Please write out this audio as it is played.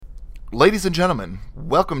Ladies and gentlemen,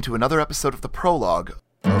 welcome to another episode of the prologue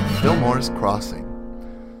of Fillmore's Crossing.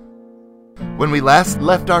 When we last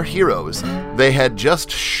left our heroes, they had just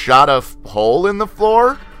shot a hole in the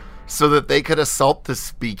floor so that they could assault the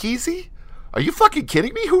speakeasy? Are you fucking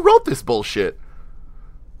kidding me? Who wrote this bullshit?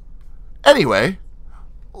 Anyway,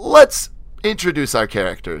 let's introduce our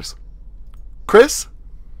characters. Chris?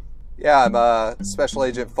 Yeah, I'm Special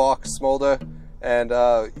Agent Fox Smolder, and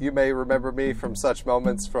you may remember me from such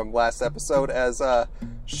moments from last episode as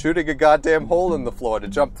shooting a goddamn hole in the floor to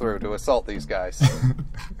jump through to assault these guys.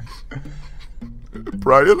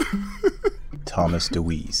 Brian? Thomas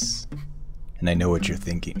DeWeese. And I know what you're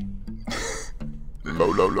thinking.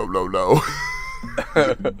 No.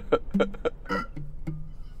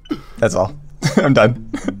 That's all. I'm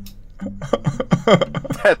done.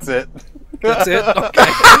 That's it. That's it?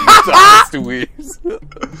 Okay. Thomas DeWeese.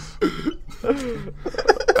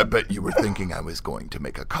 I bet you were thinking I was going to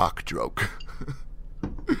make a cock joke.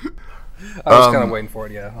 I was kind of waiting for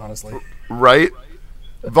it, yeah, honestly. Right?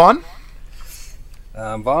 Vaughn?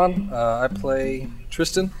 Vaughn, I play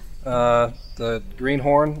Tristan, the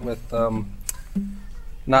greenhorn with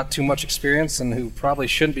not too much experience and who probably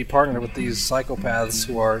shouldn't be partnered with these psychopaths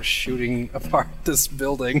who are shooting apart this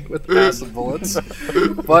building with acid bullets.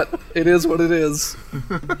 But it is what it is.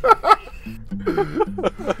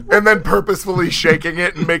 And then purposefully shaking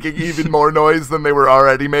it and making even more noise than they were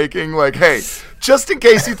already making. Like, hey, just in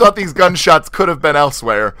case you thought these gunshots could have been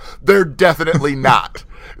elsewhere, they're definitely not.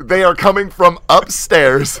 They are coming from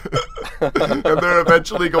upstairs, and they're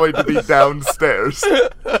eventually going to be downstairs.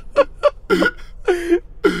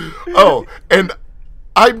 Oh, and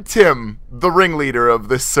I'm Tim, the ringleader of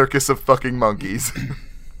this circus of fucking monkeys.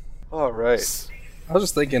 All right. I was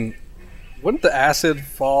just thinking, wouldn't the acid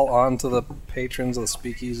fall onto the patrons of the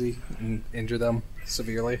speakeasy and injure them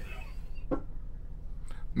severely?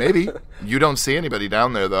 Maybe. You don't see anybody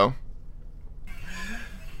down there, though.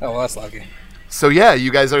 Oh, well, that's lucky. So yeah,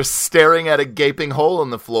 you guys are staring at a gaping hole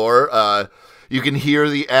in the floor. You can hear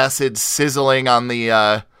the acid sizzling on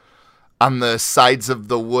the sides of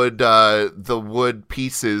the wood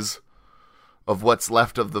pieces of what's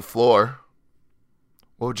left of the floor.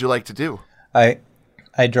 What would you like to do?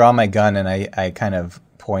 I draw my gun and I kind of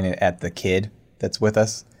point it at the kid that's with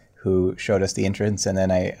us who showed us the entrance, and then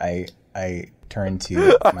I turn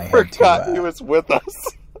to my head Forgot to... he was with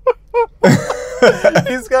us.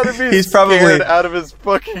 He's got to be He's scared probably out of his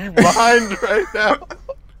fucking mind right now.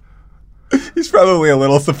 He's probably a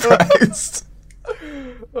little surprised.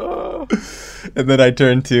 And then I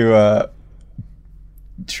turn to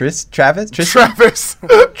Travis? Travis!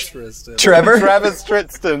 Tristan. Trevor? Travis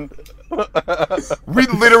Tristan. We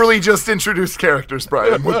literally just introduced characters,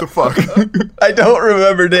 Brian. What the fuck? I don't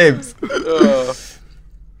remember names.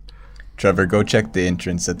 Trevor, go check the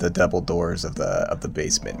entrance at the double doors of the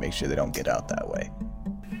basement. Make sure they don't get out that way.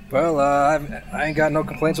 Well, I ain't got no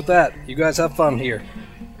complaints with that. You guys have fun here.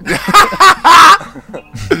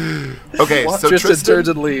 Okay, so Tristan Tristan, turns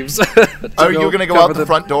and leaves. are you going to go out the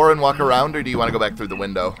front door and walk around, or do you want to go back through the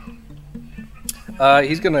window?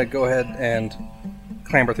 He's going to go ahead and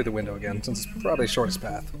clamber through the window again, since it's probably the shortest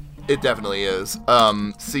path. It definitely is.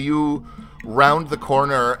 So you round the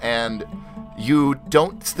corner, and you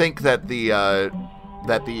don't think that the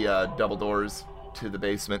double doors to the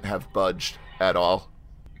basement have budged at all.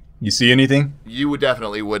 You see anything? You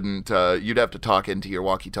definitely wouldn't. You'd have to talk into your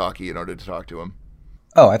walkie-talkie in order to talk to him.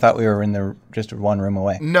 Oh, I thought we were in just one room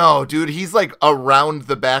away. No, dude, he's like around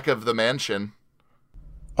the back of the mansion.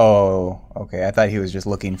 Oh, okay. I thought he was just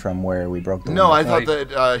looking from where we broke the window. No, I thought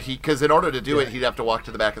that because in order to do it, he'd have to walk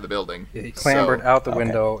to the back of the building. Yeah, he clambered out the okay.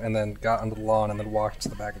 window and then got onto the lawn and then walked to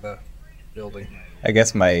the back of the building. I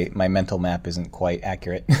guess my mental map isn't quite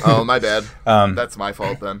accurate. Oh, my bad. That's my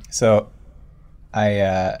fault then. So,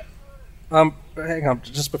 I... Hang on,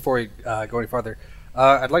 just before we go any farther,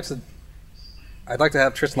 I'd like to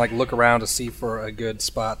have Tristan look around to see for a good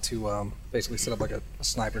spot to basically set up like a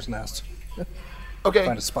sniper's nest. Okay.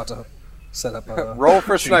 Find a spot to set up. A Roll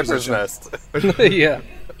for shooting sniper's nest. Yeah.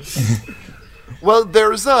 Well,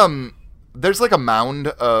 there's like a mound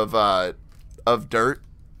of dirt,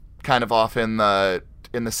 kind of off in the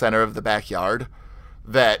center of the backyard,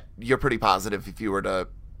 that you're pretty positive if you were to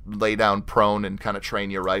lay down prone and kind of train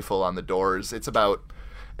your rifle on the doors. It's about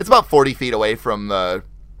 40 feet away from the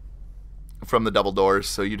double doors,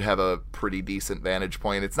 so you'd have a pretty decent vantage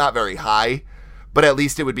point. It's not very high, but at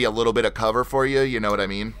least it would be a little bit of cover for you. You know what I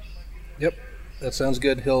mean? Yep. That sounds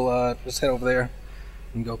good. He'll just head over there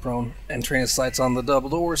and go prone and train his sights on the double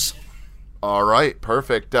doors. All right,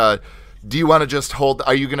 perfect. Do you want to just hold?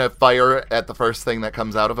 Are you going to fire at the first thing that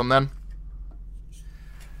comes out of him then?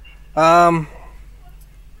 He'll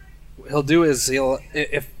do is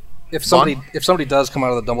if somebody does come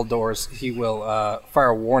out of the double doors, he will fire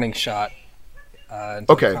a warning shot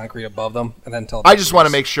into the concrete above them, and then tell. I just want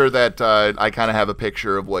to make sure that I kind of have a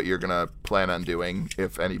picture of what you're gonna plan on doing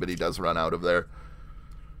if anybody does run out of there.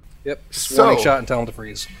 Yep. Just warning shot and tell them to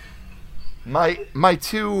freeze. My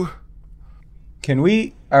two. Can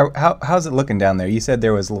we? How's it looking down there? You said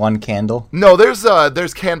there was one candle. No,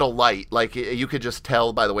 there's candlelight. Like you could just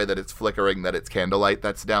tell by the way that it's flickering that it's candlelight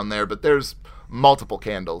that's down there. But there's multiple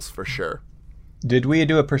candles for sure. Did we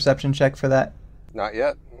do a perception check for that? Not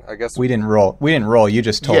yet. I guess we didn't roll. We didn't roll. You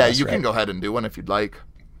just told us. Yeah, you right? can go ahead and do one if you'd like.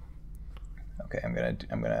 Okay, I'm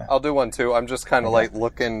gonna. I'll do one too. I'm just kind of like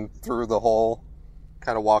looking through the hole,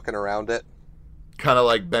 kind of walking around it. Kind of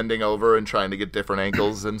like bending over and trying to get different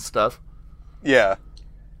angles and stuff. Yeah.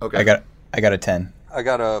 Okay. I got a 10. I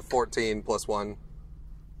got a 14 plus 1,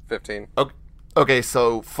 15. Okay,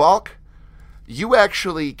 so Falk, you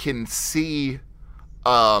actually can see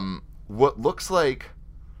what looks like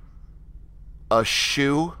a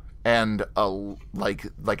shoe and a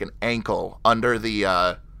like an ankle under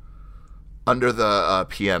the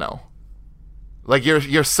piano. Like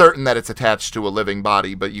you're certain that it's attached to a living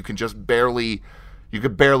body, but you can just barely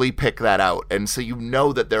pick that out. And so you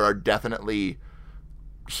know that there are definitely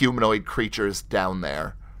humanoid creatures down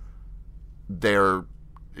there. They're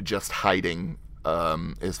just hiding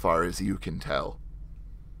as far as you can tell.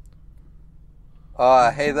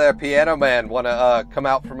 Hey there, piano man. Wanna come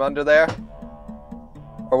out from under there?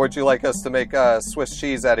 Or would you like us to make Swiss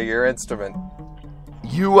cheese out of your instrument?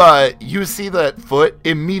 You see that foot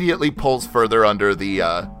immediately pulls further under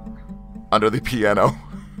the piano.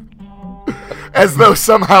 As though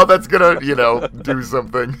somehow that's gonna, do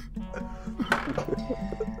something.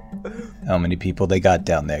 How many people they got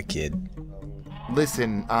down there, kid?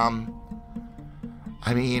 Listen,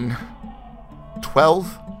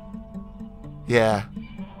 12? Yeah.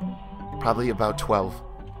 Probably about 12.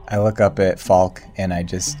 I look up at Falk and I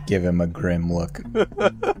just give him a grim look.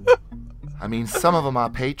 Some of them are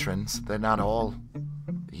patrons. They're not all,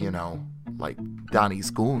 like Donnie's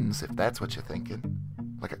goons, if that's what you're thinking.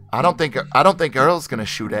 Like, I don't think Earl's gonna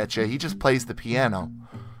shoot at you. He just plays the piano.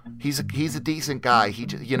 He's a decent guy.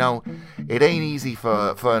 It ain't easy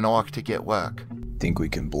for an orc to get work. Think we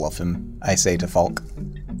can bluff him? I say to Falk.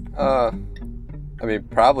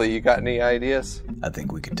 Probably. You got any ideas? I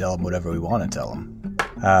think we can tell him whatever we want to tell him.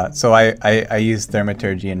 So I use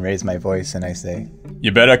thaumaturgy and raise my voice and I say,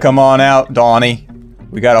 "You better come on out, Donnie.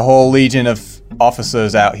 We got a whole legion of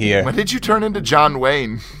officers out here." When did you turn into John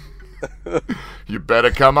Wayne? You better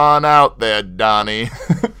come on out there, Donnie.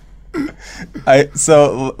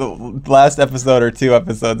 So last episode or 2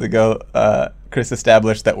 episodes ago, Chris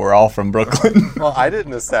established that we're all from Brooklyn. Well, I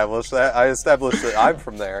didn't establish that. I established that I'm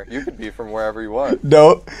from there. You could be from wherever you want.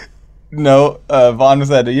 No. Vaughn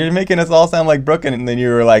said, "You're making us all sound like Brooklyn," and then you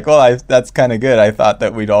were like, "Well, that's kind of good. I thought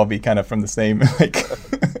that we'd all be kind of from the same like."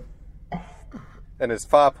 And it's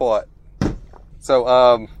Farport.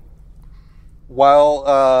 So,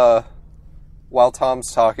 while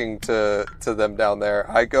Tom's talking to them down there,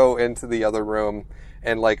 I go into the other room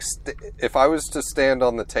and if I was to stand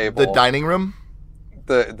on the table, the dining room,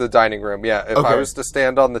 the dining room, yeah. If I was to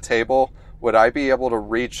stand on the table, would I be able to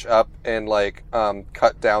reach up and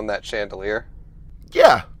cut down that chandelier?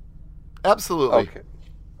 Yeah, absolutely.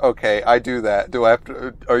 Okay, I do that. Do I have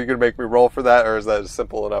to? Are you going to make me roll for that, or is that a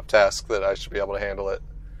simple enough task that I should be able to handle it?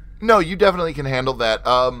 No, you definitely can handle that.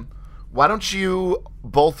 Why don't you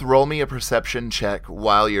both roll me a perception check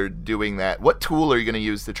while you're doing that? What tool are you going to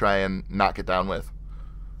use to try and knock it down with?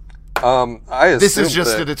 This is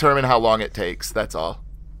just to determine how long it takes. That's all.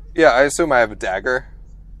 Yeah, I assume I have a dagger.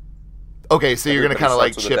 Okay, so you're going to kind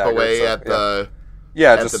of chip away at the...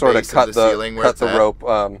 Yeah, just sort of cut the rope.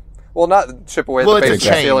 Well, not chip away at the base of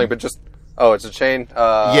the ceiling, but just... Oh, it's a chain?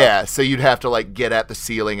 Yeah, so you'd have to get at the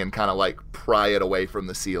ceiling and kind of pry it away from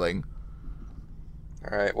the ceiling.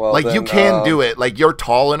 All right, well then, you can do it. You're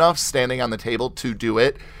tall enough standing on the table to do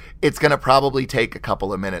it. It's going to probably take a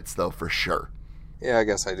couple of minutes, though, for sure. Yeah, I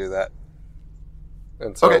guess I do that.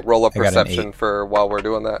 And so roll up perception for while we're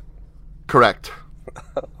doing that. Correct.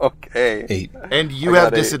 Okay. 8. And you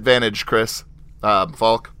have disadvantage, Chris.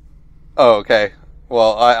 Falk. Oh, okay.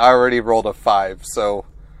 Well, I already rolled a 5, so...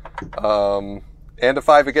 and a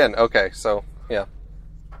 5 again. Okay, so, yeah.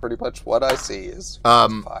 Pretty much what I see is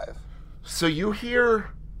 5. So you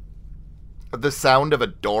hear the sound of a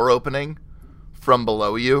door opening from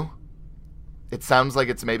below you. It sounds like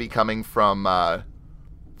it's maybe coming from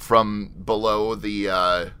below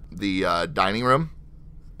the dining room.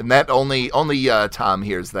 And that only Tom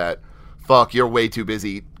hears that. Fuck, you're way too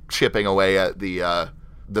busy chipping away at the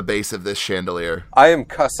base of this chandelier. I am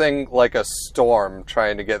cussing like a storm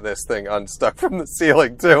trying to get this thing unstuck from the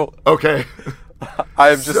ceiling, too. Okay.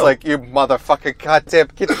 I'm just like, you motherfucking goddamn,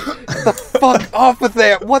 get the fuck off of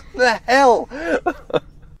there. What the hell?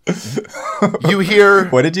 You hear...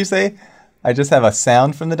 What did you say? I just have a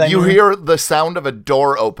sound from the dining room? You hear the sound of a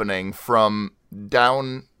door opening from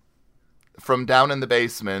down in the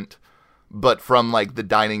basement, but from, like, the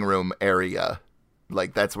dining room area.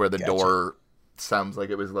 Like, that's where the door sounds like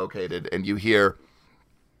it was located. And you hear,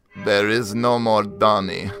 "There is no more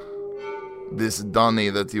Donnie. This Donnie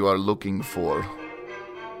that you are looking for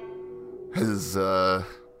has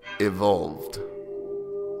evolved.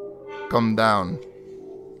 Come down.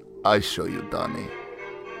 I show you Donnie."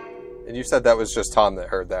 And you said that was just Tom that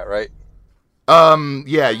heard that, right?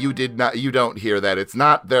 Yeah, you don't hear that. It's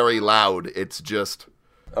not very loud. It's just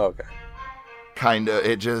Okay.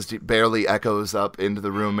 it just barely echoes up into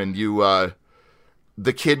the room, and you,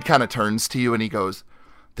 the kid kind of turns to you and he goes,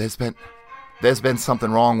 There's been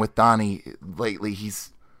something wrong with Donnie lately.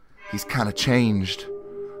 He's kind of changed.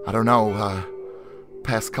 I don't know,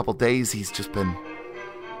 past couple days he's just been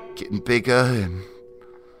getting bigger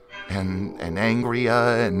and angrier,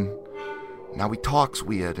 and now he talks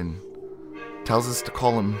weird and tells us to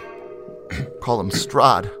call him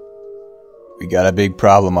Strahd. We got a big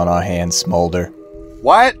problem on our hands, Smolder.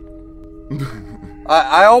 What?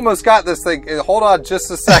 I almost got this thing. Hold on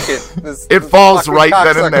just a second. It falls right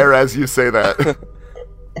then and there as you say that.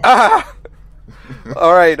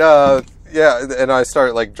 All right, yeah, and I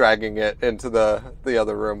start, like, dragging it into the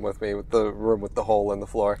other room with me, with the room with the hole in the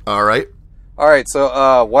floor. All right. All right,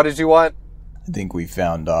 so, what did you want? I think we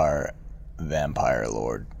found our vampire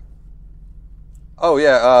lord. Oh,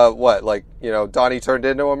 yeah, what, like, Donnie turned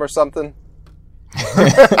into him or something?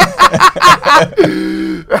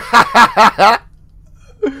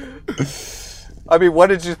 I mean, what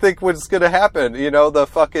did you think was going to happen? The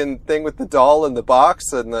fucking thing with the doll in the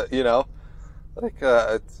box and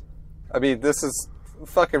I mean, this is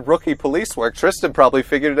fucking rookie police work. Tristan probably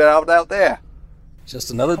figured it out there.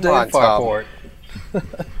 Just another day at Farport.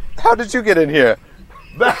 How did you get in here?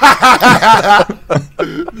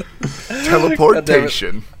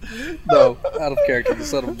 Teleportation. No, out of character, the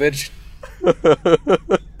son of a bitch.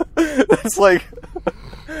 It's like...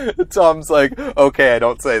 Tom's like, okay, I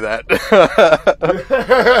don't say that.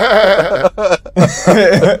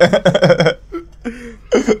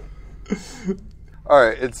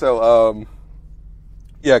 Alright, and so,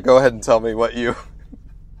 yeah, go ahead and tell me what you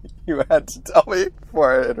had to tell me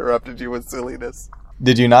before I interrupted you with silliness.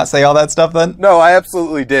 Did you not say all that stuff then? No, I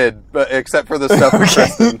absolutely did, but except for the stuff with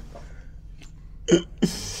Tristan.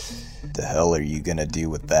 The hell are you gonna do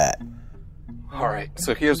with that? Alright,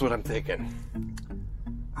 so here's what I'm thinking.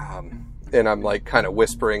 And I'm, like, kind of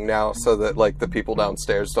whispering now so that, like, the people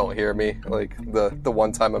downstairs don't hear me. Like, the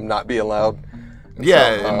one time I'm not being loud.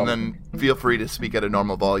 Yeah, so, and then feel free to speak at a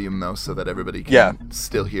normal volume, though, so that everybody can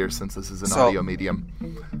still hear, since this is an audio medium.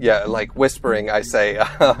 Yeah, like, whispering, I say,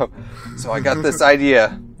 so I got this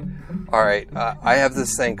idea. All right, I have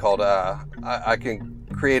this thing called, I can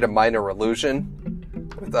create a minor illusion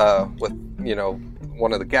with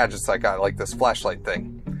one of the gadgets I got, like this flashlight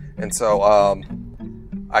thing. And so,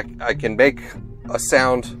 I can make a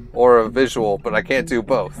sound or a visual, but I can't do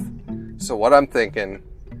both. So what I'm thinking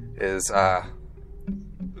is I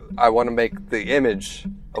want to make the image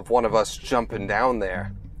of one of us jumping down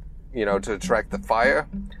there, to attract the fire.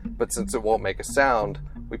 But since it won't make a sound,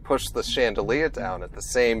 we push the chandelier down at the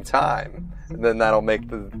same time. And then that'll make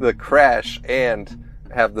the crash and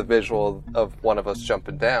have the visual of one of us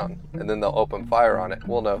jumping down. And then they'll open fire on it.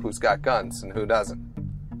 We'll know who's got guns and who doesn't.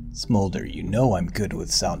 Smolder, you know I'm good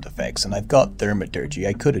with sound effects, and I've got thaumaturgy.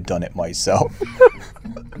 I could have done it myself.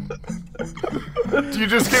 Do you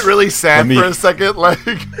just get really sad for a second, like?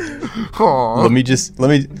 Aww.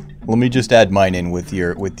 Let me just add mine in with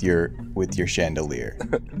your chandelier.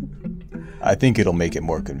 I think it'll make it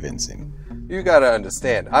more convincing. You gotta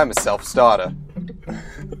understand, I'm a self-starter.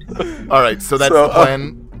 All right, so that's the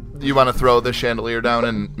plan. You want to throw the chandelier down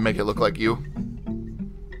and make it look like you?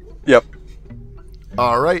 Yep.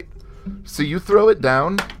 All right. So you throw it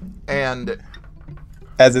down, and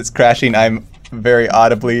as it's crashing, I'm very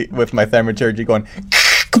audibly with my thaumaturgy going.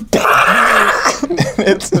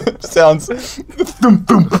 It sounds like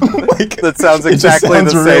that sounds exactly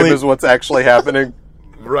the same as what's actually happening.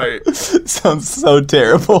 Right. Sounds so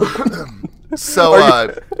terrible.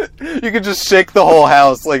 So you could just shake the whole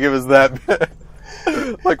house like it was that bad.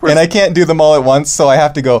 And I can't do them all at once, so I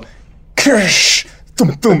have to go.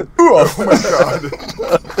 Oh my god.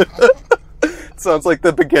 Sounds like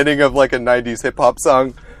the beginning of like a 90s hip hop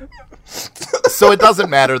song. So it doesn't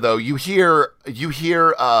matter though. You hear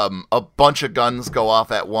a bunch of guns go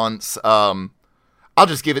off at once. I'll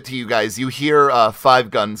just give it to you guys. You hear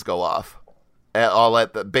 5 guns go off,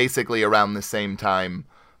 basically around the same time,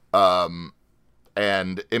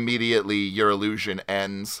 and immediately your illusion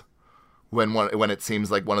ends when it seems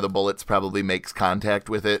like one of the bullets probably makes contact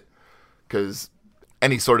with it, because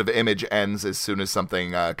any sort of image ends as soon as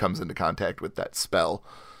something comes into contact with that spell.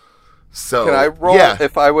 So can I roll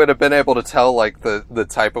if I would have been able to tell like the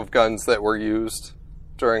type of guns that were used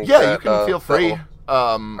during? Yeah, you can feel free.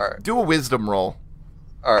 Right. Do a wisdom roll.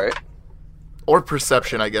 All right. Or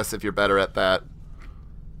perception, I guess, if you're better at that.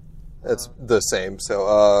 It's the same.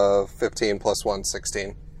 So 15 plus 1,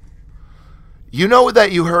 16. You know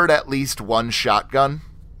that you heard at least one shotgun,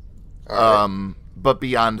 Right. but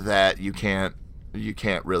beyond that, you can't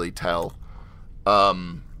really tell.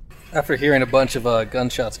 After hearing a bunch of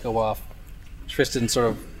gunshots go off, Tristan sort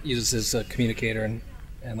of uses his communicator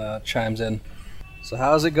and chimes in. So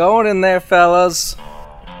how's it going in there, fellas?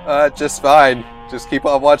 Just fine. Just keep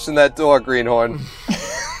on watching that door, Greenhorn.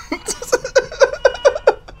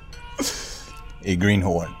 Hey,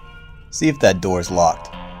 Greenhorn, see if that door's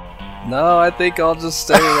locked. No, I think I'll just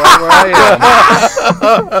stay right where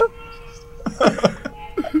I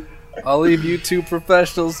am. I'll leave you two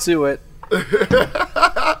professionals to it.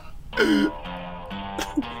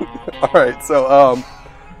 All right. So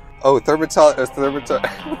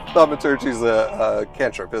thaumaturgy's a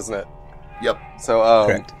cantrip, isn't it? Yep. So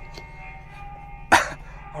Correct.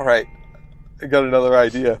 All right. I got another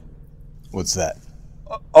idea. What's that?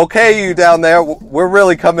 Okay, you down there, we're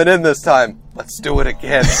really coming in this time. Let's do it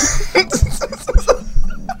again.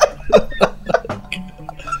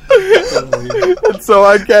 And so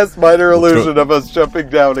I cast minor illusion of us jumping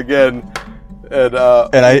down again, and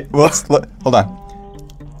hold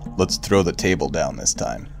on. Let's throw the table down this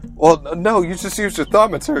time. Well, no, you just used your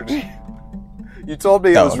thaumaturgy. You told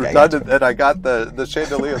me it was redundant, and I got the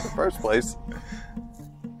chandelier in the first place.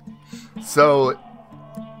 So,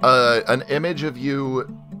 an image of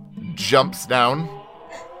you jumps down,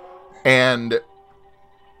 and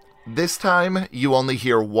this time you only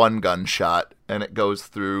hear one gunshot, and it goes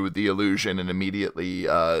through the illusion and immediately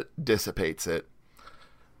dissipates it.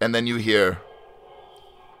 And then you hear,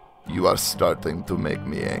 "You are starting to make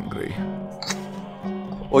me angry."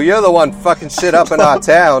 Well, you're the one fucking shit up in our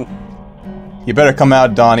town. You better come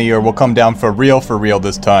out, Donnie, or we'll come down for real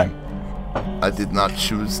this time. I did not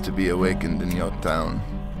choose to be awakened in your town.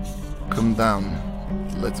 Come down.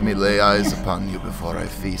 Let me lay eyes upon you before I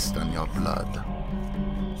feast on your blood.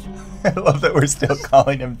 I love that we're still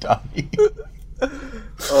calling him Donnie.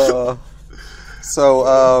 So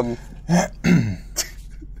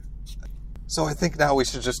I think now we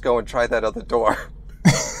should just go and try that other door.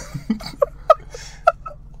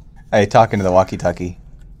 Hey, talking to the walkie-talkie.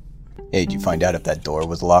 Hey, did you find out if that door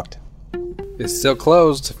was locked? It's still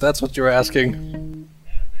closed, if that's what you're asking.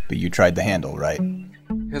 But you tried the handle, right?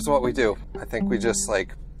 Here's what we do. I think we just,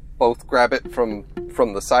 both grab it from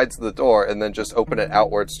the sides of the door and then just open it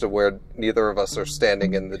outwards to where neither of us are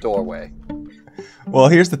standing in the doorway. Well,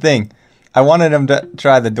 here's the thing. I wanted him to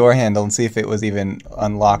try the door handle and see if it was even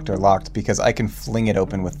unlocked or locked, because I can fling it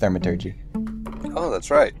open with thaumaturgy. Oh, that's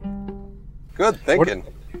right. Good thinking.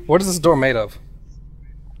 What is this door made of?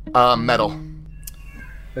 Metal.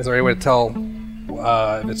 Is there any way to tell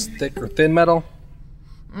if it's thick or thin metal?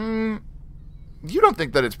 You don't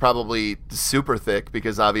think that it's probably super thick,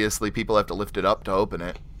 because obviously people have to lift it up to open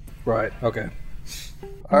it. Right, okay.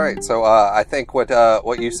 All right, so I think what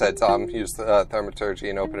you said, Tom, use the thaumaturgy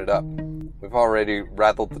and open it up. We've already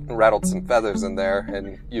rattled some feathers in there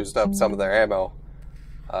and used up some of their ammo.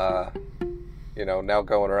 Now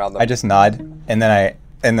going around the... I just nod, and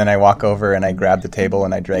then I walk over and I grab the table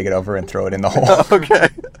and I drag it over and throw it in the hole. Okay.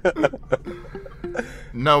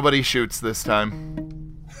 Nobody shoots this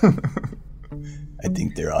time. I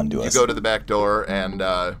think they're onto us. You go to the back door and,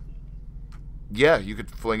 you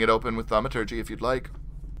could fling it open with thaumaturgy if you'd like.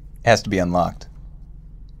 It has to be unlocked.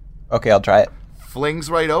 Okay, I'll try it.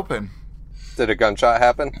 Flings right open. Did a gunshot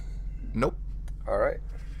happen? Nope. All right.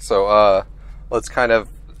 So let's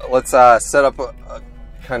set up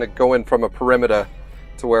kind of go in from a perimeter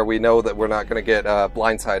to where we know that we're not going to get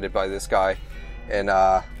blindsided by this guy, and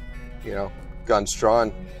guns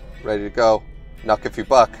drawn, ready to go, knock if you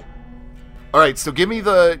buck. All right, so give me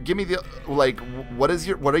the what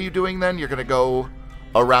are you doing then? You're gonna go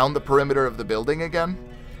around the perimeter of the building again?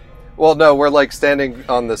 Well, no, we're standing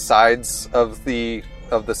on the sides of the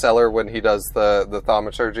cellar when he does the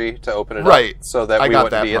thaumaturgy to open it up, so that we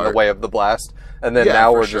wouldn't be in the way of the blast. And then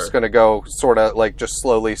now we're just gonna go sort of just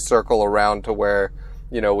slowly circle around to where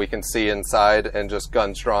we can see inside and just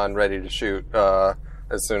guns drawn, ready to shoot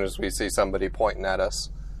as soon as we see somebody pointing at us.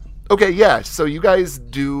 Okay, yeah. So you guys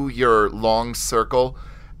do your long circle,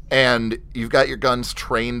 and you've got your guns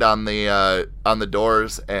trained on the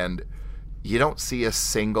doors, and you don't see a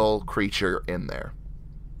single creature in there.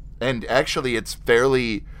 And actually, it's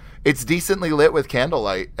decently lit with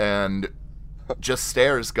candlelight and just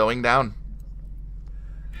stairs going down.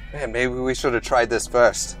 Man, maybe we should have tried this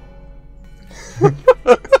first.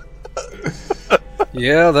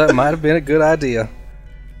 Yeah, that might have been a good idea.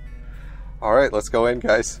 All right, let's go in,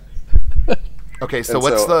 guys. Okay, so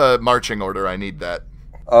what's the marching order? I need that.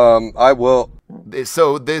 I will.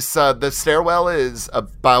 So this the stairwell is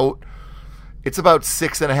about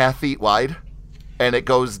 6.5 feet wide, and it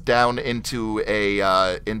goes down into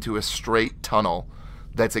a straight tunnel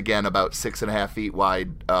that's again about 6.5 feet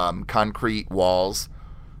wide, concrete walls,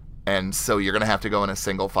 and so you're gonna have to go in a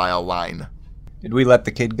single file line. Did we let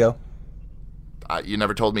the kid go? You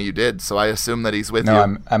never told me you did, so I assume that he's with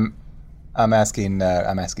No, you. I'm asking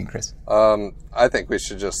Chris. I think we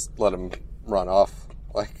should just let him run off.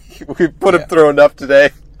 Like, we put him through enough today.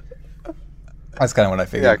 That's kind of what I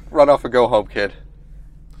figured. Yeah, run off and go home, kid.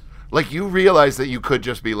 Like, you realize that you could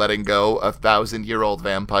just be letting go a 1,000-year-old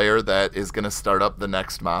vampire that is going to start up the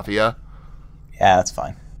next mafia. Yeah, that's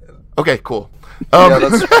fine. Okay, cool. Yeah,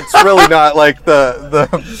 it's really not like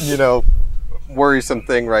the worrisome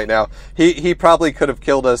thing right now. He probably could have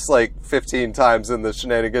killed us like 15 times in the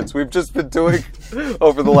shenanigans we've just been doing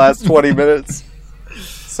over the last 20 minutes.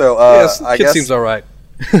 So Yes, I kid guess seems all right.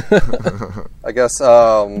 I guess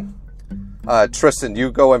Tristan, you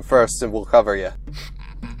go in first and we'll cover you.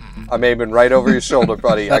 I'm aiming right over your shoulder,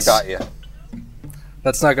 buddy. I got you.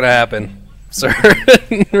 That's not gonna happen, sir.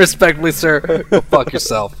 Respectfully, sir, go fuck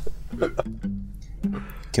yourself.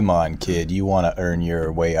 Come on, kid. You want to earn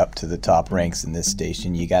your way up to the top ranks in this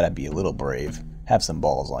station, you gotta be a little brave. Have some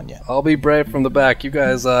balls on you. I'll be brave from the back. You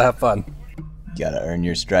guys have fun. You gotta earn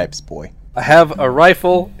your stripes, boy. I have a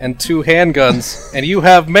rifle and 2 handguns, and you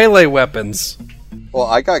have melee weapons. Well,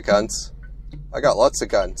 I got guns. I got lots of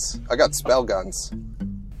guns. I got spell guns.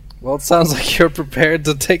 Well, it sounds like you're prepared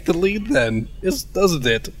to take the lead then, doesn't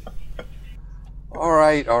it? All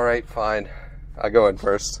right, fine. I go in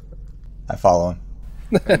first. I follow him.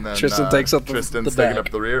 And then, Tristan takes up Tristan's the taking back.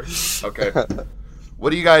 up the rear. Okay.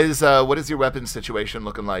 What do you guys? What is your weapon situation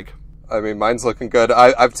looking like? I mean, mine's looking good.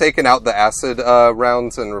 I've taken out the acid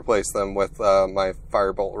rounds and replaced them with my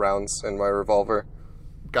firebolt rounds in my revolver.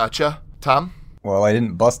 Gotcha. Tom? Well, I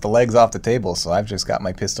didn't bust the legs off the table, so I've just got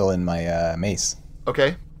my pistol and my mace.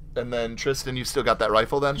 Okay. And then Tristan, you still got that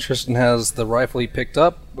rifle then? Tristan has the rifle he picked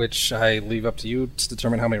up, which I leave up to you to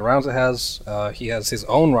determine how many rounds it has. He has his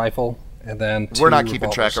own rifle, and then 2 We're not keeping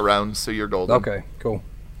revolvers. track of rounds, so you're golden. Okay, cool.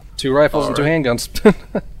 2 rifles and 2 Alright.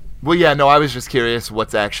 handguns. Well, yeah, no, I was just curious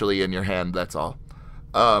what's actually in your hand, that's all.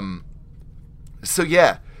 So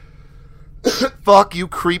yeah. Fuck, you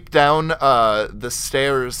creep down the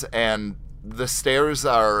stairs, and the stairs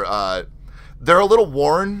are, they're a little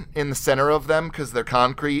worn in the center of them because they're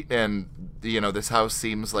concrete, and, this house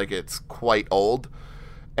seems like it's quite old.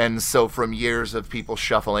 And so from years of people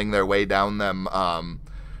shuffling their way down them,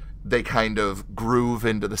 they kind of groove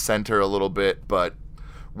into the center a little bit, but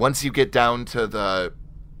once you get down to the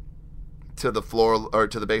floor, or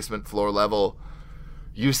to the basement floor level,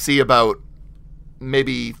 you see about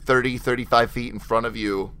maybe 35 feet in front of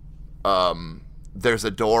you, there's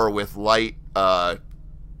a door with light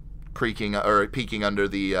creaking or peeking under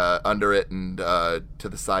it and to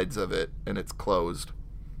the sides of it, and it's closed,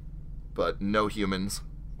 but no humans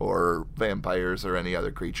or vampires or any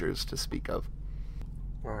other creatures to speak of.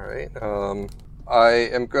 All right. I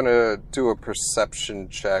am going to do a perception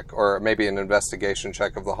check, or maybe an investigation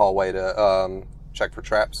check of the hallway to check for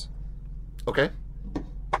traps. Okay.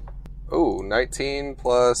 Ooh, 19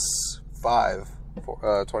 plus 5,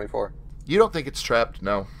 24. You don't think it's trapped?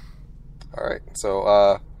 No. All right,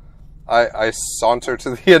 so I saunter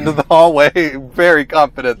to the end of the hallway, very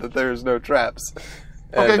confident that there's no traps.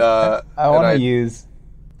 Okay. And, I want to use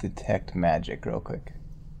detect magic real quick.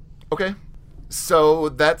 Okay. So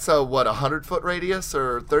that's a 100-foot radius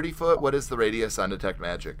or 30-foot? What is the radius on detect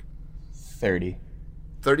magic? 30.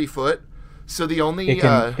 30 foot. So the only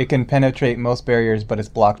It can penetrate most barriers, but it's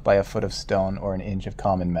blocked by a foot of stone or an inch of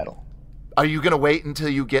common metal. are you gonna wait until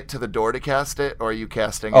you get to the door to cast it, or are you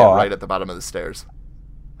casting it Oh, right at the bottom of the stairs?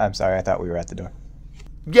 I'm sorry, I thought we were at the door.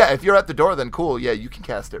 Yeah, if you're at the door, then cool. Yeah, you can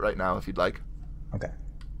cast it right now if you'd like. Okay.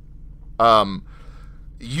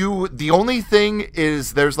 The only thing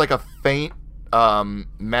is there's like a faint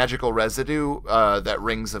magical residue that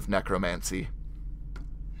rings of necromancy.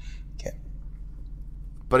 Okay.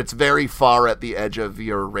 but it's very far at the edge of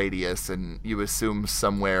your radius, and you assume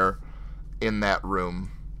somewhere in that room,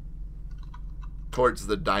 towards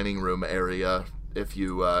the dining room area, if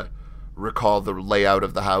you recall the layout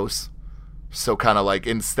of the house. So kind of like,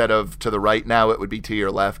 instead of to the right now, it would be to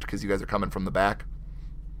your left, because you guys are coming from the back.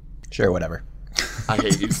 Sure, whatever. I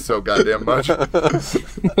hate you so goddamn much.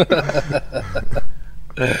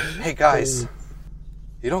 Hey, guys.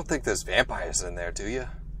 You don't think there's vampires in there, do you?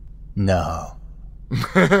 No.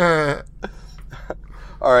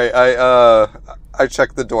 All right, I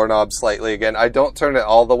check the doorknob slightly again. I don't turn it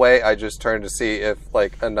all the way. I just turn to see if,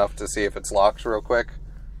 like, enough to see if it's locked real quick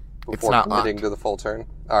before not committing locked. to the full turn.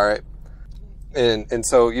 All right. And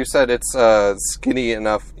so you said it's skinny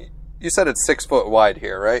enough. You said it's 6 foot wide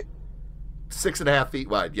here, right? 6.5 feet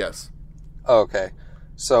wide, yes. Okay.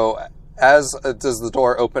 So does the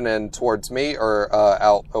door open in towards me or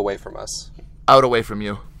out away from us? Out away from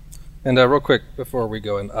you. And real quick, before we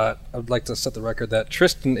go in, I would like to set the record that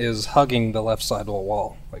Tristan is hugging the left side of the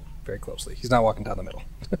wall, like, very closely. He's not walking down the middle.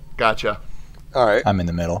 Gotcha. All right. I'm in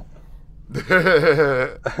the middle.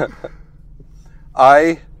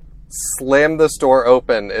 I slam this door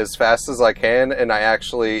open as fast as I can, and I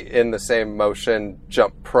actually, in the same motion,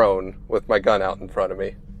 jump prone with my gun out in front of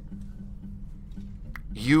me.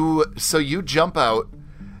 You jump out,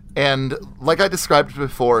 and like I described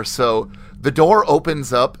before, so the door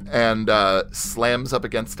opens up and slams up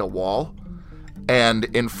against a wall, and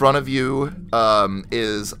in front of you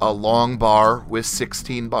is a long bar with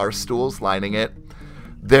 16 bar stools lining it.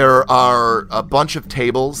 There are a bunch of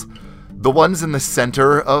tables. The ones in the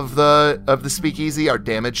center of the speakeasy are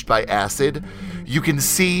damaged by acid. You can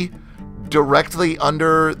see directly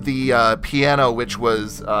under the piano, which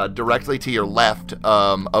was directly to your left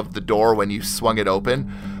of the door when you swung it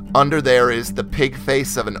open. Under there is the pig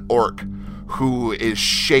face of an orc who is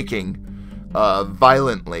shaking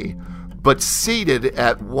violently. But seated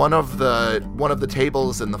at one of the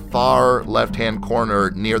tables in the far left-hand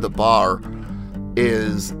corner near the bar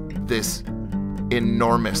is this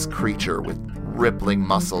enormous creature with rippling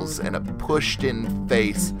muscles and a pushed-in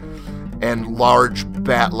face and large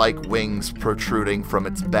bat-like wings protruding from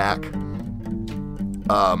its back.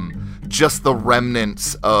 Just the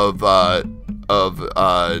remnants of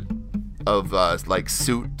like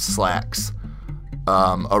suit slacks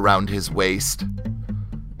around his waist,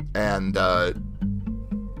 and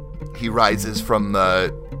he rises from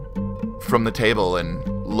the table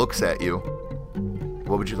and looks at you.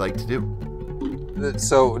 What would you like to do?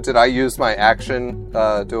 So, did I use my action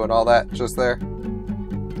doing all that just there?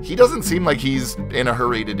 He doesn't seem like he's in a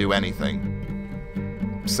hurry to do anything.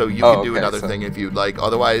 So you can do another thing if you'd like.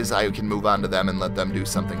 Otherwise, I can move on to them and let them do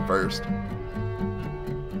something first.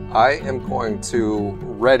 I am going to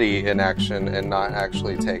ready an action and not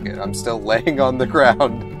actually take it. I'm still laying on the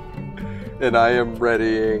ground, and I am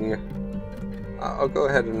readying... I'll go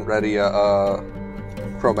ahead and ready a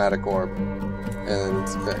chromatic orb, and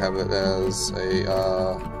have it as a...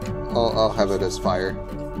 I'll have it as fire.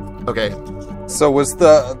 Okay. So was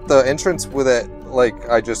the entrance with it, like,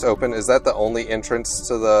 I just opened, is that the only entrance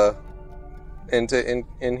to the...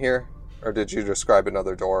 in here? Or did you describe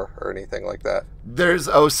another door or anything like that?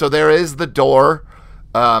 So there is the door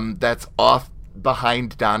that's off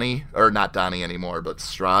behind Donnie, or not Donnie anymore, but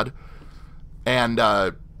Strahd. And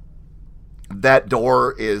that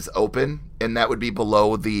door is open, and that would be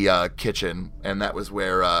below the kitchen, and that was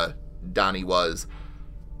where Donnie was.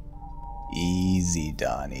 Easy,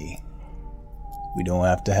 Donnie. We don't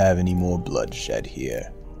have to have any more bloodshed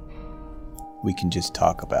here. We can just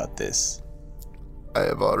talk about this. I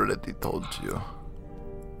have already told you.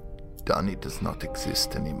 Donnie does not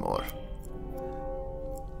exist anymore.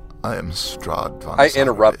 I am Strahd von I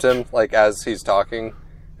interrupt him, like, as he's talking,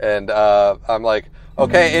 and I'm like,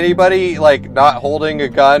 okay, anybody, like, not holding a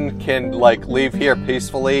gun can, like, leave here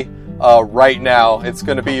peacefully right now. It's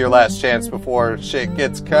gonna be your last chance before shit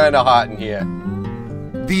gets kind of hot in here.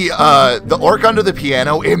 The orc under the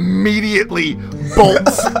piano immediately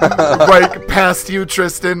bolts right past you,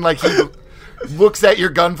 Tristan. Like, he looks at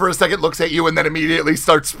your gun for a second, looks at you, and then immediately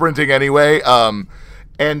starts sprinting anyway.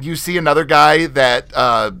 And you see another guy that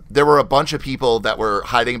there were a bunch of people that were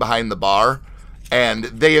hiding behind the bar, and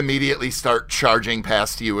they immediately start charging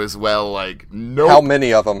past you as well. Like, nope. How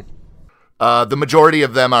many of them? The majority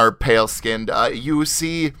of them are pale-skinned. You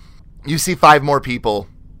see 5 more people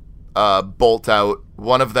bolt out.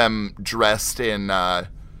 One of them dressed in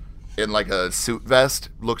like a suit vest.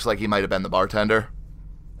 Looks like he might have been the bartender.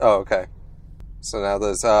 Oh, okay. So now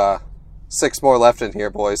there's 6 more left in here,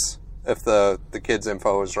 boys, if the kid's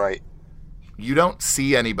info is right. You don't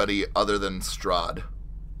see anybody other than Strahd.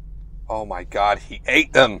 Oh my god, he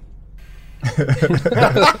ate them!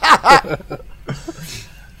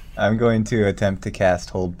 I'm going to attempt to cast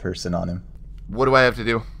Hold Person on him. What do I have to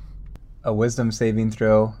do? A wisdom saving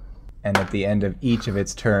throw, and at the end of each of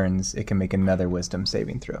its turns, it can make another wisdom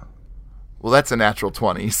saving throw. Well, that's a natural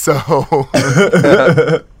 20, so...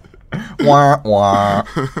 Wah, wah.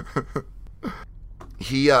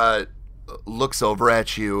 He looks over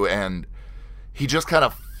at you, and he just kind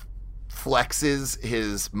of flexes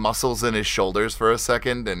his muscles in his shoulders for a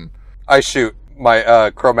second, and... I shoot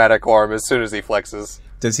my chromatic orb as soon as he flexes.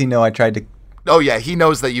 Does he know I tried to... Oh, yeah, he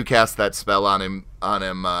knows that you cast that spell on him,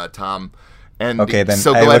 Tom. And Okay, then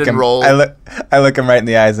so I go look ahead and him, roll. I look him right in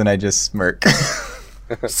the eyes and I just smirk.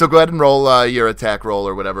 So go ahead and roll your attack roll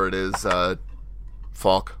or whatever it is,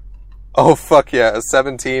 Falk. Oh, fuck yeah, a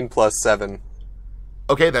 17 plus 7.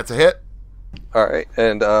 Okay, that's a hit. Alright,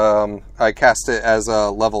 and I cast it as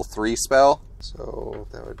a level 3 spell, so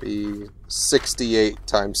that would be 68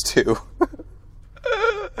 times 2.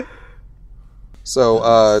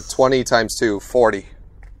 So 20 times 2, 40.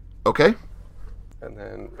 Okay. And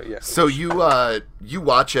then, yeah. So you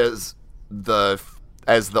watch as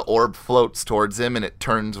the orb floats towards him and it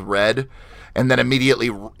turns red, and then immediately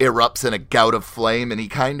erupts in a gout of flame, and he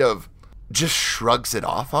kind of just shrugs it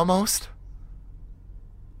off almost,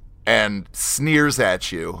 and sneers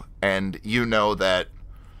at you, and you know that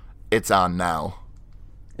it's on now.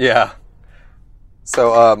 Yeah.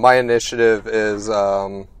 So my initiative is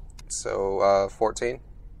 14.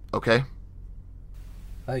 Okay.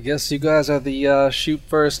 I guess you guys are the shoot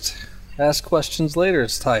first, ask questions later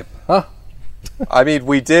type, huh? I mean,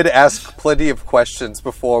 we did ask plenty of questions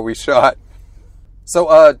before we shot.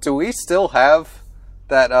 So, do we still have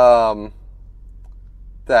that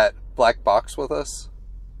that black box with us?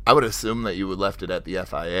 I would assume that you would left it at the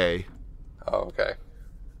FIA. Oh, okay.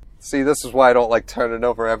 See, this is why I don't like turning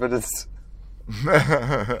over evidence.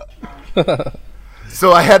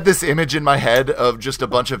 So I had this image in my head of just a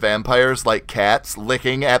bunch of vampires like cats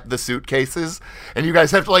licking at the suitcases, and you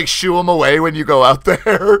guys have to like shoo them away when you go out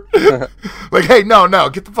there. Like, hey, no,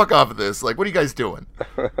 get the fuck off of this. Like, what are you guys doing?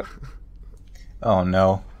 Oh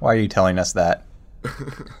no, why are you telling us that?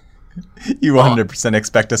 You 100%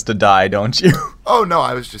 expect us to die, don't you? Oh no,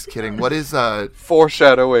 I was just kidding. What is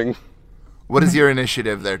Foreshadowing. what is your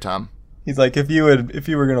initiative there, Tom? He's like, if you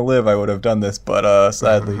were gonna live, I would have done this, but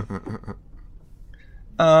sadly.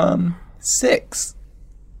 6.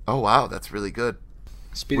 Oh wow, that's really good.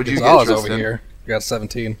 Speedy Would you get Gonzalez over Tristan? here. Got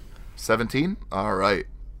 17. 17? All right.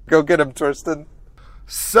 Go get him, Tristan.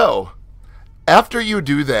 So, after you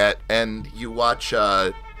do that, and you watch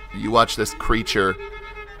this creature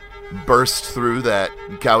burst through that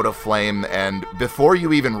gout of flame, and before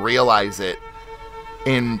you even realize it,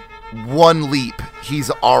 in one leap,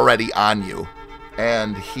 he's already on you,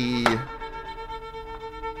 and he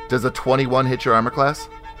does a 21 hit your armor class?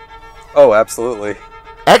 Oh, absolutely.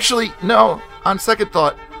 Actually, no. On second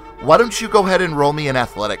thought, why don't you go ahead and roll me an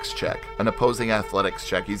athletics check, an opposing athletics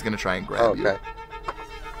check? He's going to try and grab you. Okay.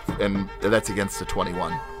 And that's against a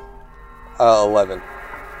 21. 11.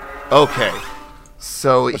 Okay.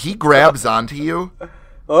 So he grabs onto you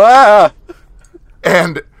Ah!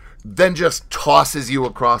 and then just tosses you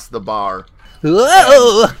across the bar.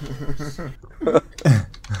 Whoa!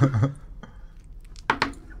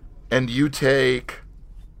 And you take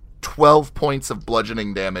 12 points of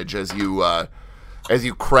bludgeoning damage as you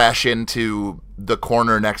crash into the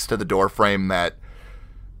corner next to the door frame that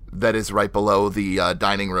is right below the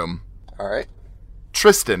dining room. All right.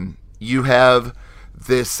 Tristan, you have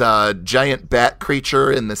this giant bat creature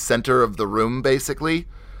in the center of the room, basically,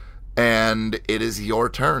 and it is your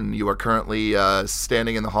turn. You are currently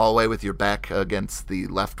standing in the hallway with your back against the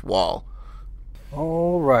left wall.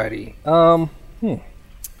 Alrighty.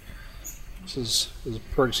 This is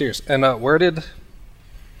pretty serious. And where did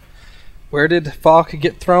Falk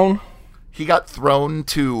get thrown? He got thrown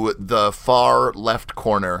to the far left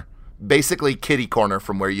corner, basically kitty corner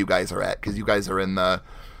from where you guys are at, because you guys are in the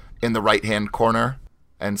right-hand corner,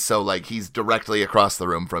 and so like he's directly across the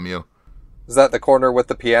room from you. Is that the corner with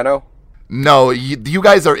the piano? No, you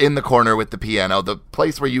guys are in the corner with the piano. The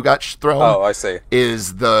place where you got thrown Oh, I see.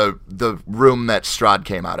 is the room that Strahd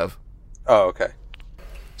came out of. Oh, okay.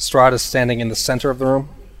 Strahd is standing in the center of the room?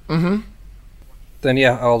 Mm-hmm. Then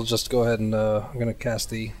yeah, I'll just go ahead and I'm going to cast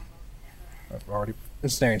the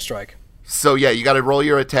ensnaring strike. So yeah, you got to roll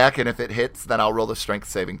your attack, and if it hits, then I'll roll the strength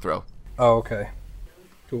saving throw. Oh, okay.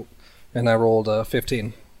 Cool. And I rolled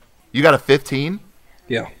 15. You got a 15?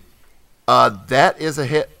 Yeah. That is a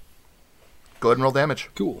hit. Go ahead and roll damage.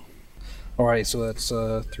 Cool. Alright, so that's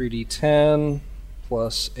 3d10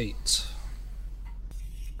 plus 8.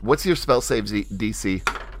 what's your spell save DC?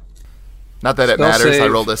 Not that it Spell matters. I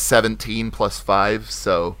save- rolled a 17 plus 5,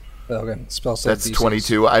 so Okay, spell save that's DC is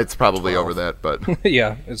 22. It's probably 12. over that, but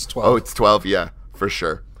Yeah, it's 12. oh, it's 12. Yeah, for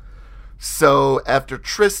sure. So after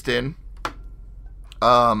Tristan,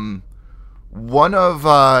 one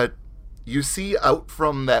of you see out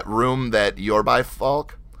from that room that you're by,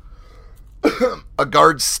 Falk, a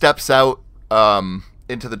guard steps out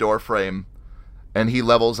into the door frame, and he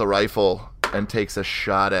levels a rifle and takes a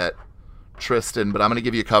shot at Tristan. But I'm going to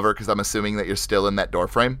give you cover because I'm assuming that you're still in that door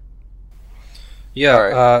frame. Yeah. All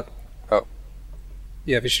right.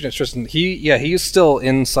 Yeah, if you shoot at Tristan, he's still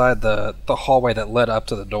inside the hallway that led up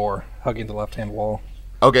to the door, hugging the left-hand wall.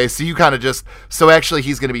 Okay, so you kind of just actually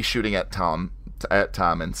he's going to be shooting at Tom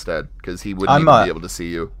instead because he wouldn't even be able to see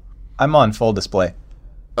you. I'm on full display.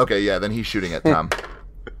 Okay, yeah, then he's shooting at Tom.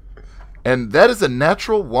 And that is a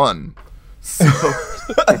natural 1. So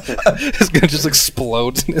It's gonna just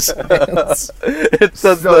explode in his hands. It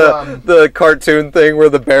does So, the cartoon thing where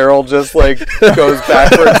the barrel just like goes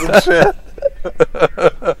backwards and shit.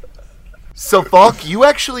 So Falk, you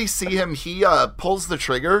actually see him, he pulls the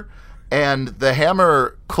trigger and the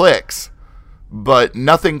hammer clicks, but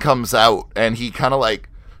nothing comes out, and he kind of like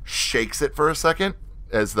shakes it for a second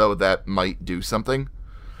as though that might do something.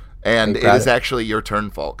 And it is actually your turn,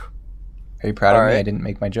 Falk. Are you proud of me? Alright. I didn't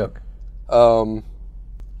make my joke.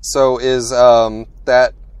 So is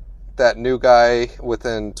that new guy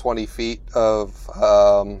within 20 feet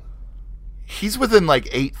of He's within like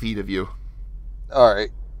 8 feet of you. all right.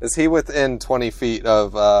 Is he within 20 feet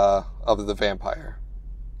of the vampire?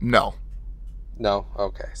 No. No?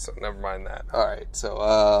 Okay, so never mind that. All right. So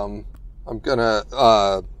I'm going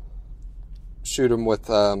to shoot him with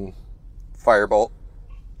firebolt.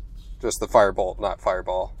 Just the firebolt, not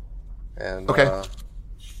fireball. And Okay.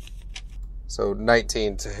 So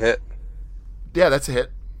 19 to hit. Yeah, that's a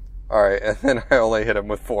hit. All right, and then I only hit him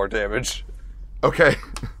with 4 damage. Okay.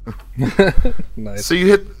 Nice. So you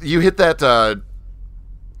hit that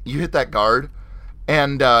guard,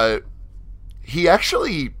 and he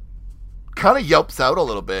actually kind of yelps out a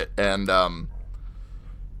little bit, and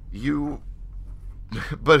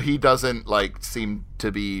but he doesn't like seem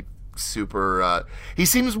to be super. He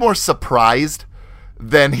seems more surprised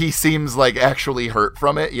than he seems like actually hurt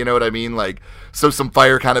from it. You know what I mean? Like, so some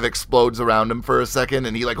fire kind of explodes around him for a second,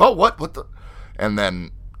 and he like, oh, what the, and then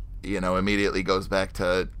immediately goes back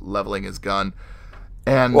to leveling his gun.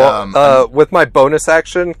 And with my bonus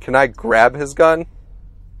action, can I grab his gun?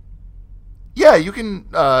 yeah, you can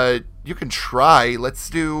try. Let's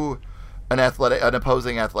do an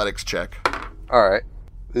opposing athletics check. All right.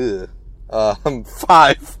 Ugh.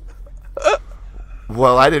 5.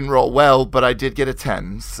 Well, I didn't roll well, but I did get a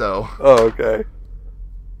 10. So Oh, okay.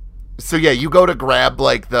 yeah, you go to grab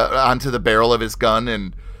like onto the barrel of his gun,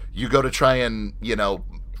 and you go to try and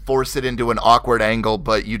force it into an awkward angle,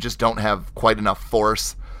 but you just don't have quite enough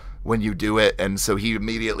force when you do it, and so he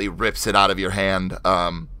immediately rips it out of your hand.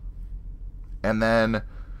 And then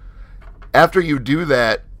after you do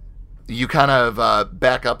that, you kind of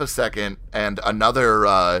back up a second, and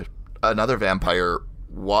another vampire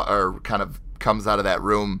kind of comes out of that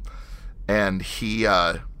room, and he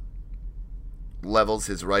levels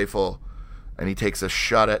his rifle, and he takes a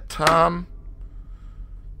shot at Tom,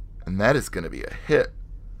 and that is going to be a hit.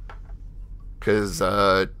 Because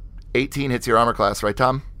 18 hits your armor class, right,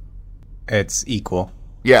 Tom? It's equal.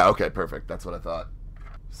 Yeah, okay, perfect. That's what I thought.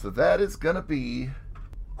 So that is going to be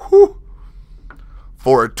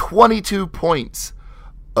for 22 points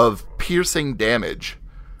of piercing damage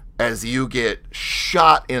as you get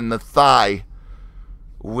shot in the thigh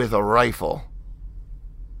with a rifle.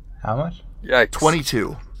 How much? Yikes.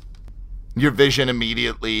 22. Your vision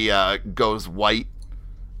immediately goes white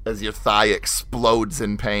as your thigh explodes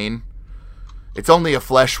in pain. It's only a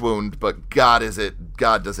flesh wound, but God does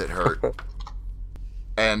it hurt.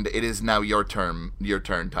 And it is now your turn,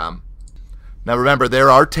 Tom. Now remember, there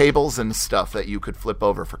are tables and stuff that you could flip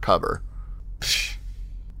over for cover.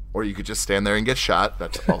 Or you could just stand there and get shot.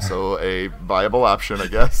 That's also a viable option, I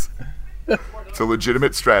guess. It's a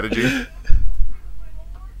legitimate strategy.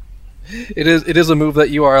 It is a move that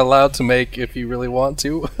you are allowed to make if you really want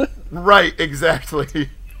to. Right, exactly.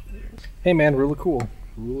 Hey man, really cool.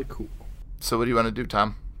 Really cool. So what do you want to do,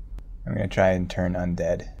 Tom? I'm going to try and turn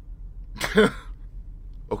undead.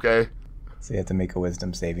 Okay. So you have to make a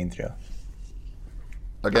wisdom saving throw.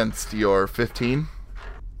 Against your 15?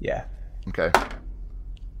 Yeah. Okay. I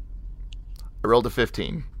rolled a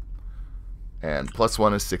 15. And plus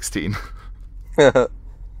 1 is 16. And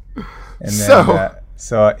then, So-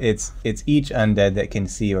 so it's each undead that can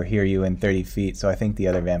see or hear you in 30 feet, so I think the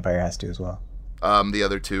other vampire has to as well. The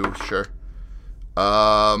other two, sure.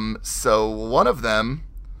 So one of them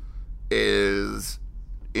is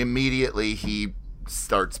immediately he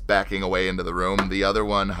starts backing away into the room. The other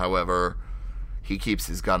one, however, he keeps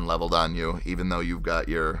his gun leveled on you, even though you've got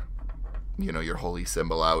your, your holy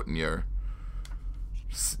symbol out and you're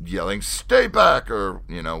yelling, "Stay back," or,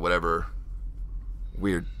 whatever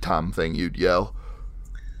weird Tom thing you'd yell.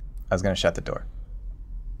 I was going to shut the door.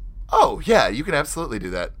 Oh, yeah, you can absolutely do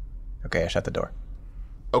that. Okay, I shut the door.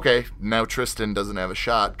 Okay, now Tristan doesn't have a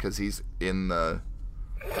shot because he's in the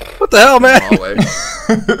What the hell, man? hallway.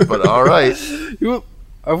 But all right.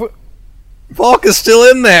 Falk is still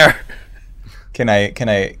in there. Can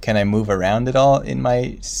I move around at all in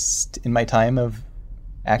my time of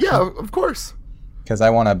action? Yeah, of course. Because I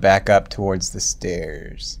want to back up towards the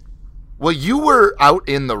stairs. Well, you were out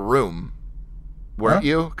in the room, weren't Huh?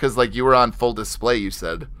 you? Because, you were on full display, you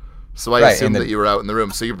said. So I Right, assumed in the- that you were out in the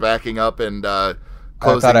room. So you're backing up and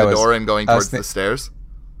closing thought I the was- door and going I was towards the stairs?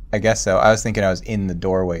 I guess so. I was thinking I was in the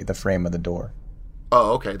doorway, the frame of the door.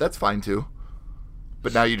 Oh, okay. That's fine, too.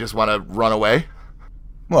 But now you just want to run away?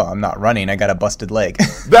 Well, I'm not running. I got a busted leg.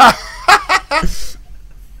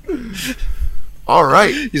 All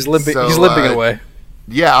right. He's limping. So, He's limping away.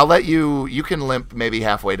 Yeah, I'll let you... You can limp maybe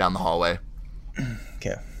halfway down the hallway.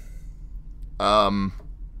 Okay.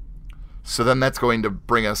 So then that's going to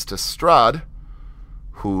bring us to Strahd,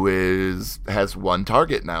 who has one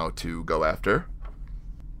target now to go after.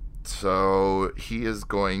 So he is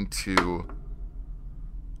going to...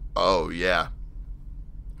 Oh, yeah.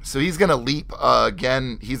 So he's going to leap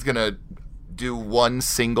again. He's going to do one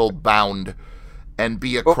single bound and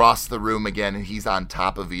be across the room again, and he's on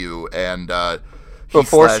top of you. And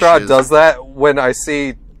Before Strahd does that, when I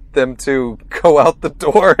see them two go out the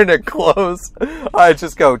door and it close, I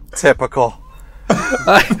just go, typical.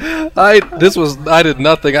 I did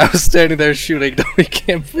nothing. I was standing there shooting. You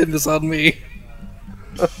can't pin this on me.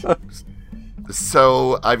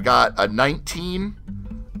 So I've got a 19,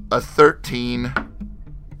 a 13,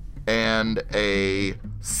 and a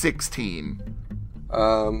 16.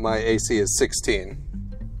 My AC is 16.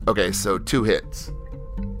 Okay, so 2 hits.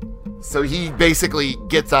 So he basically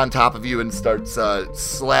gets on top of you and starts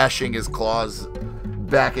slashing his claws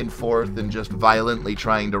back and forth and just violently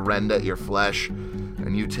trying to rend at your flesh.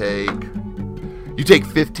 And you take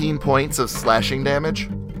 15 points of slashing damage.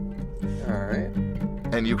 Alright.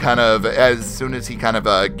 And you kind of, as soon as he kind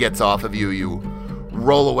of gets off of you, you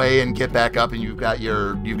roll away and get back up, and you've got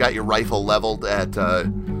your rifle leveled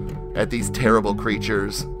at these terrible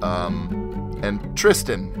creatures. And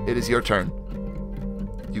Tristan, it is your turn.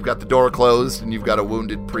 You've got the door closed, and you've got a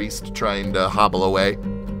wounded priest trying to hobble away.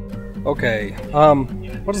 Okay.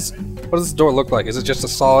 What does this door look like? Is it just a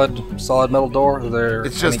solid metal door? Or are there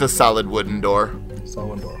It's just a solid wooden door.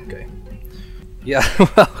 solid wooden door. Okay. Yeah.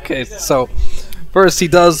 Well, okay. So first he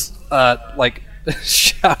does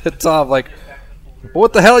shout at Tom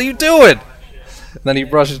 "What the hell are you doing?" And then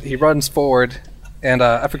he runs forward, and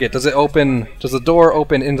I forget. Does the door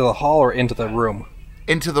open into the hall or into the room?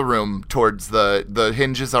 Into the room, towards the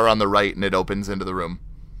hinges are on the right, and it opens into the room.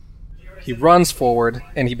 He runs forward,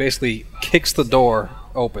 and he basically kicks the door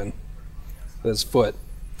open with his foot.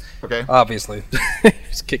 Okay. Obviously.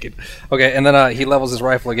 He's kicking. Okay, and then he levels his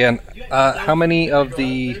rifle again. How many of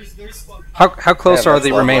the... How close Yeah, are that's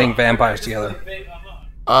the lovely. remaining vampires together?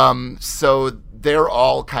 So they're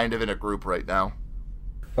all kind of in a group right now.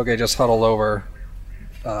 Okay, just huddled over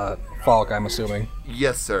Falk, I'm assuming.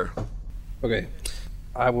 Yes, sir. Okay.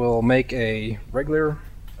 I will make a regular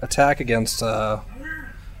attack against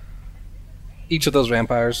each of those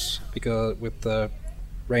vampires, because with the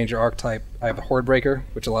Ranger archetype, I have a Horde Breaker,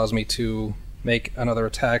 which allows me to make another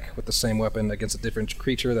attack with the same weapon against a different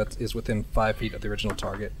creature that is within 5 feet of the original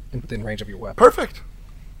target and within range of your weapon. Perfect.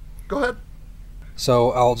 Go ahead.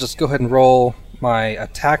 So I'll just go ahead and roll my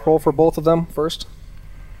attack roll for both of them first.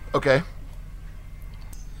 Okay.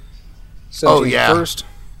 17 yeah. First.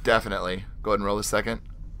 Definitely. Go ahead and roll the second.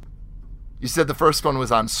 You said the first one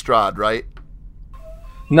was on Strahd, right?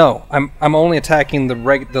 No, I'm only attacking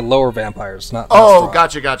the lower vampires, not. Oh,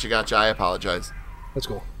 Strahd. gotcha. I apologize. That's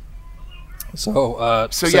cool. So,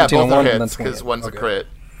 So yeah, 17 on both are one and then hits, because 28. one's a Okay. crit.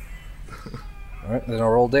 Alright, then I'll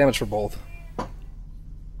roll damage for both.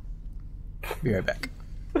 Be right back.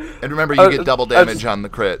 And remember, you get double damage on the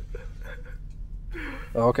crit.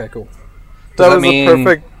 Oh, okay, cool.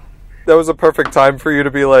 That was a perfect time for you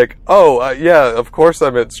to be like, oh, yeah, of course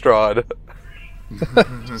I'm at Strahd.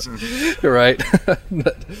 You're right.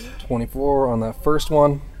 24 on that first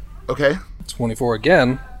one. Okay. 24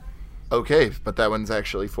 again. Okay, but that one's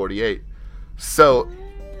actually 48. So,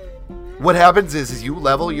 what happens is you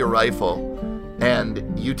level your rifle,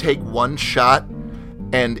 and you take one shot,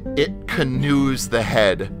 and it canoes the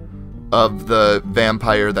head of the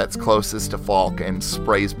vampire that's closest to Falk and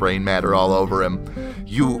sprays brain matter all over him.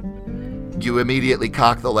 You immediately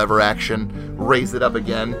cock the lever action, raise it up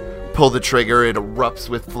again, pull the trigger, it erupts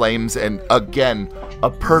with flames, and again, a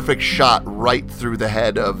perfect shot right through the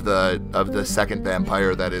head of the second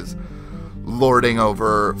vampire that is lording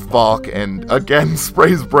over Falk, and again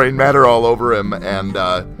sprays brain matter all over him, and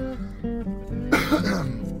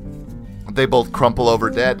they both crumple over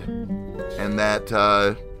dead. And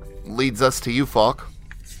that leads us to you, Falk.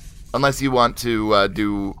 Unless you want to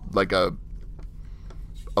do like a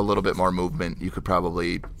little bit more movement, you could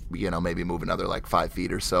probably, maybe move another like 5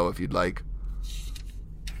 feet or so if you'd like.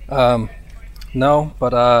 No,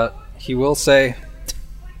 but he will say,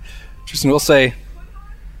 Tristan will say,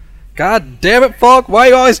 "God damn it, Falk, why are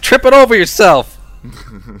you always tripping over yourself?"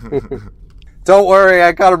 Don't worry,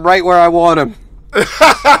 I got him right where I want him.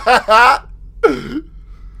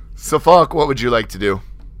 So, Falk, what would you like to do?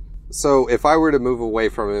 So, if I were to move away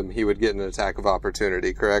from him, he would get an attack of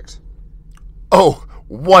opportunity, correct? Oh,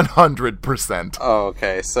 100%. Oh,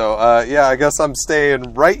 okay. So, yeah, I guess I'm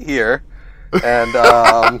staying right here. And,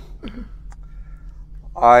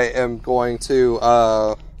 I am going to,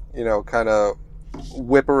 kind of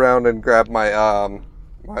whip around and grab my,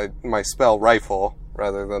 my spell rifle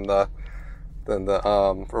rather than the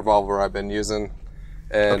revolver I've been using.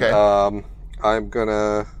 And, Okay. I'm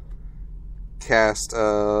gonna cast,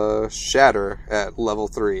 Shatter at level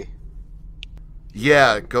 3.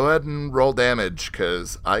 Yeah, go ahead and roll damage,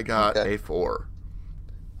 because I got Okay. a 4.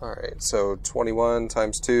 Alright, so 21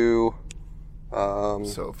 times 2.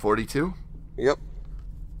 So 42? Yep.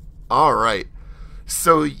 All right.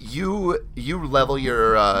 So you level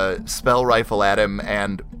your spell rifle at him,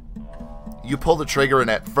 and you pull the trigger, and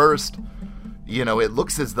at first, it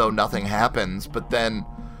looks as though nothing happens, but then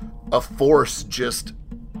a force just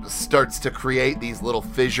starts to create these little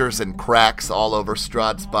fissures and cracks all over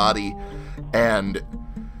Strahd's body, and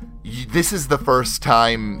this is the first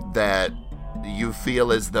time that you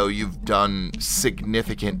feel as though you've done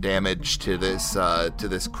significant damage to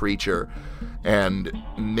this creature, and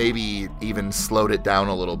maybe even slowed it down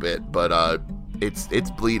a little bit, but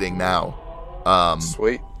it's bleeding now.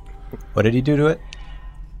 Sweet. What did he do to it?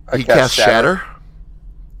 He cast Shatter.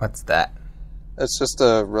 What's that? It's just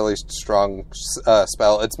a really strong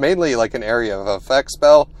spell. It's mainly like an area of effect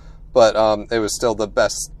spell, but it was still the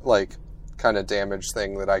best kind of damage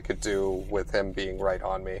thing that I could do with him being right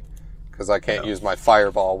on me, because I can't use my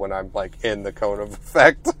fireball when I'm in the cone of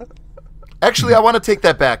effect. Actually, I want to take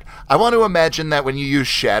that back. I want to imagine that when you use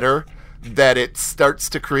Shatter, that it starts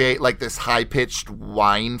to create this high-pitched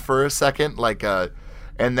whine for a second,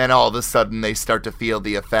 and then all of a sudden they start to feel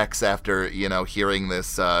the effects after hearing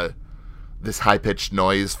this high-pitched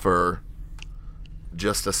noise for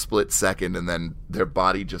just a split second, and then their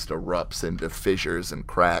body just erupts into fissures and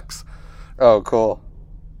cracks. Oh, cool.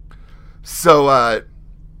 So,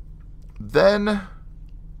 then,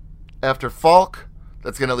 after Falk,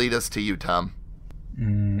 that's going to lead us to you, Tom.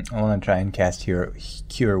 I want to try and cast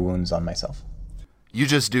Cure Wounds on myself. You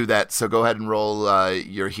just do that, so go ahead and roll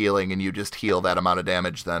your healing, and you just heal that amount of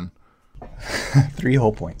damage then. 3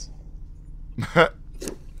 whole points.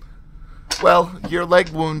 Well, your leg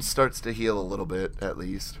wound starts to heal a little bit, at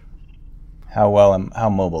least. How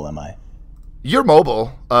mobile am I? You're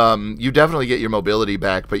mobile. You definitely get your mobility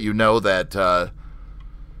back, but you know that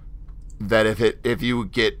that if you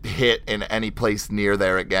get hit in any place near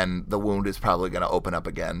there again, the wound is probably going to open up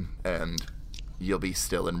again, and you'll be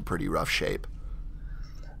still in pretty rough shape.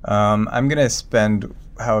 I'm going to spend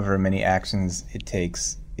however many actions it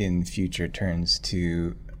takes in future turns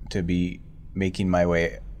to be making my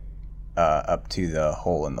way up to the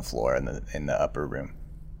hole in the floor in the upper room.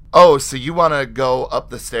 Oh, so you want to go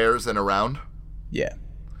up the stairs and around? Yeah.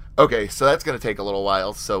 Okay, so that's going to take a little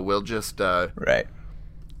while, so we'll just... Right.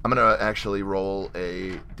 I'm going to actually roll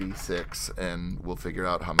a d6, and we'll figure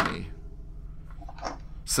out how many...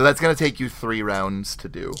 So that's going to take you 3 rounds to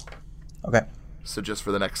do. Okay. So just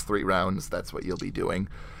for the next 3 rounds, that's what you'll be doing.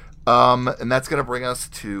 And that's going to bring us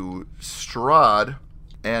to Strahd,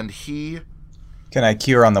 and he... Can I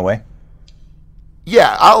cure on the way?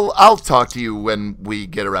 Yeah, I'll talk to you when we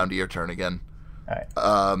get around to your turn again. All right.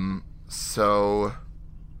 So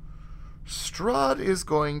Strahd is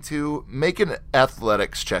going to make an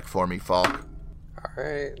athletics check for me, Falk.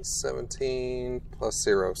 Alright, 17 plus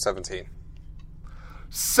 0, 17.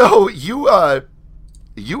 So you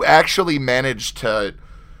actually managed to...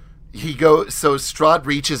 So Strahd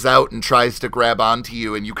reaches out and tries to grab onto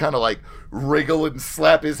you, and you kind of wriggle and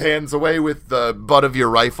slap his hands away with the butt of your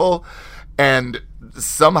rifle, And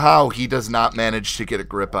somehow he does not manage to get a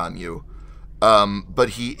grip on you. But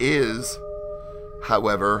he is,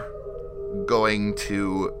 however, going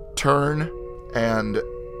to turn and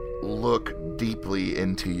look deeply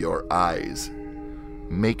into your eyes.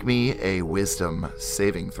 Make me a wisdom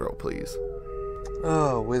saving throw, please.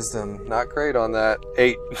 Oh, wisdom. Not great on that.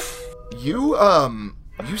 8. You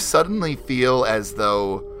suddenly feel as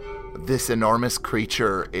though this enormous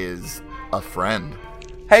creature is a friend.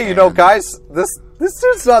 Hey, you know, guys, this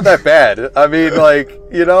dude's not that bad. I mean, like,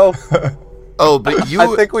 you know. Oh, but you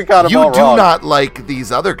I think we got him you all do wrong. not like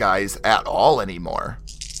these other guys at all anymore.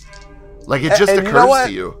 Like, it just And you occurs know what?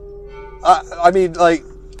 to you. I mean, like,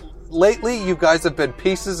 lately you guys have been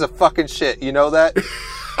pieces of fucking shit. You know that?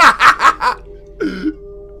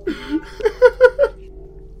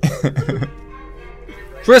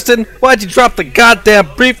 Tristan, why'd you drop the goddamn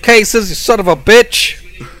briefcases, you son of a bitch?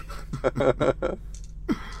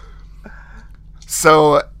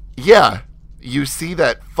 So, yeah, you see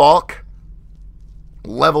that Falk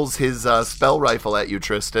levels his spell rifle at you,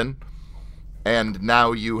 Tristan, and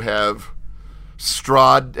now you have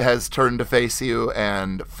Strahd has turned to face you,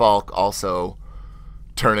 and Falk also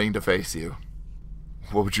turning to face you.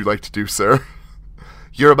 What would you like to do, sir?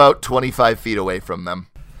 You're about 25 feet away from them.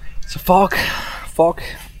 So Falk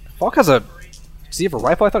has a. Does he have a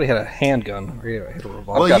rifle? I thought he had a handgun. Or he had a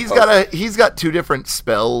revolver. Well, he's got two different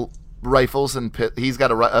spell rifles, and he's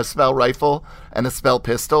got a spell rifle and a spell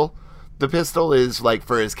pistol. The pistol is like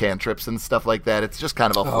for his cantrips and stuff like that. It's just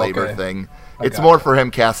kind of a flavor thing. It's more for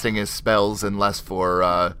him casting his spells and less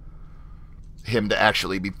for him to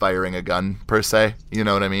actually be firing a gun per se. You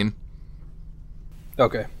know what I mean?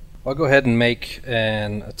 Okay. I'll go ahead and make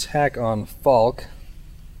an attack on Falk.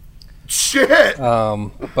 Shit!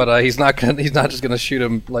 But he's not just gonna shoot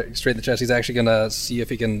him like straight in the chest. He's actually gonna see if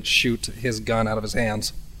he can shoot his gun out of his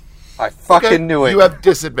hands. I fucking knew it. You have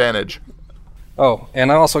disadvantage. Oh,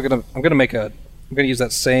 and I'm gonna use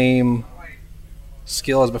that same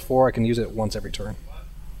skill as before. I can use it once every turn.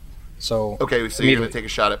 So Okay, so you're gonna take a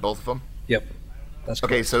shot at both of them. Yep. That's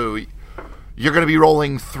Okay, correct. so you're gonna be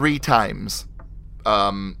rolling 3 times.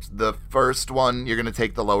 The first one, you're going to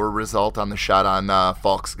take the lower result on the shot on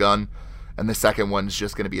Falk's gun, and the second one's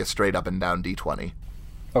just going to be a straight up and down D20.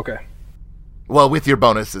 Okay. Well, with your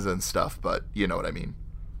bonuses and stuff, but you know what I mean.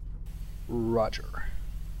 Roger.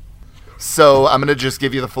 So I'm going to just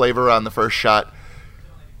give you the flavor on the first shot.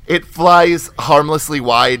 It flies harmlessly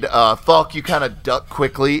wide. Falk, you kind of duck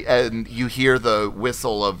quickly, and you hear the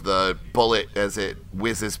whistle of the bullet as it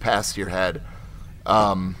whizzes past your head.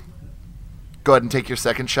 Go ahead and take your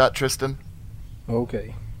second shot, Tristan.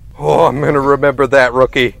 Okay. Oh, I'm gonna remember that,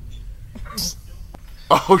 rookie.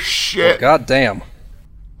 Oh, shit. God damn.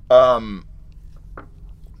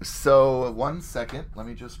 So, 1 second. Let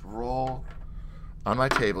me just roll on my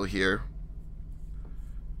table here.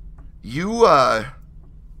 You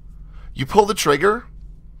pull the trigger,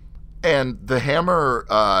 and the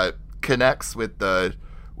hammer connects with the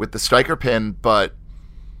striker pin, but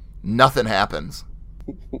nothing happens.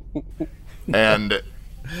 And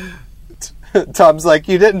Tom's like,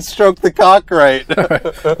 you didn't stroke the cock right.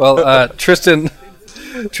 Well, Tristan,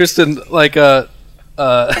 like, after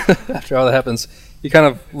all that happens, he kind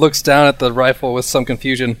of looks down at the rifle with some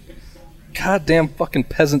confusion. Goddamn fucking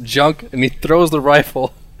peasant junk, and he throws the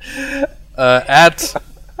rifle at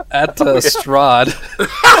Strahd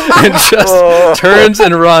and just turns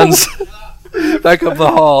and runs back up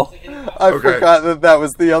the hall. I forgot that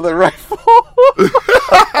was the other rifle.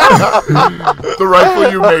 the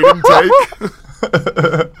rifle you made him take.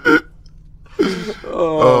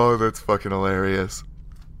 Oh, that's fucking hilarious.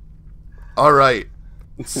 All right.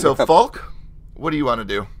 So, Falk, what do you want to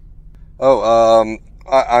do? Oh,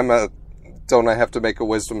 don't I have to make a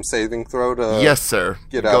wisdom saving throw to... Yes, sir.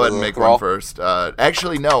 Get Go out ahead of and the make thrall? one first.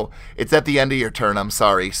 Actually, no. It's at the end of your turn. I'm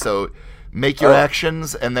sorry. So, make your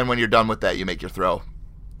actions, and then when you're done with that, you make your throw.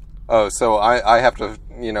 Oh, so I have to,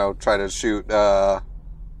 try to shoot, Well,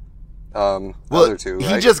 other two,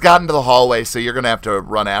 right? he just got into the hallway, so you're going to have to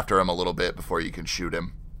run after him a little bit before you can shoot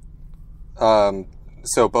him.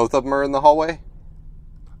 So both of them are in the hallway?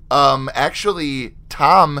 Actually,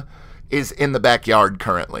 Tom is in the backyard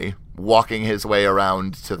currently, walking his way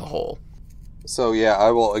around to the hole. So, yeah,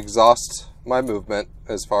 I will exhaust my movement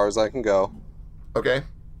as far as I can go. Okay.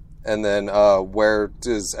 And then, where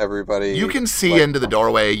does everybody... You can see into the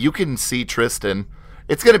doorway. You can see Tristan.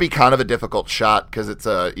 It's going to be kind of a difficult shot because it's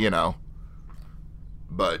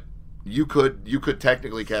but you could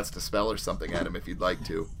technically cast a spell or something at him if you'd like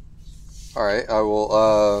to. Alright, I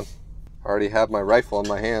will, already have my rifle in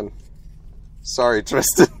my hand. Sorry,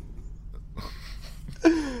 Tristan.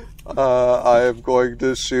 I am going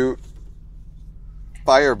to shoot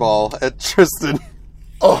fireball at Tristan.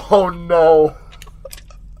 Oh no!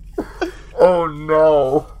 Oh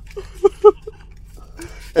no!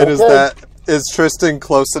 And is Tristan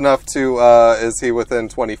close enough to? Is he within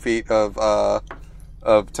 20 feet of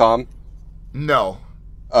Tom? No,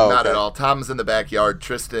 Oh, not okay. at all. Tom's in the backyard.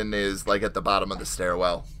 Tristan is like at the bottom of the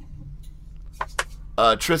stairwell.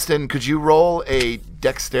 Tristan, could you roll a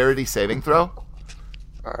dexterity saving throw?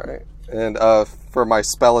 All right. And for my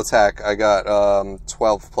spell attack, I got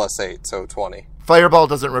 12 plus 8, so 20. Fireball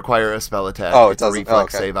doesn't require a spell attack. Oh, it it's a doesn't?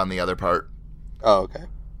 reflex Oh, okay. save on the other part. Oh, okay.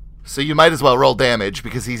 So you might as well roll damage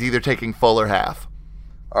because he's either taking full or half.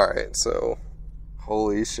 All right. So,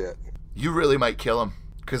 holy shit. You really might kill him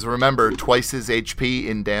because remember, twice his HP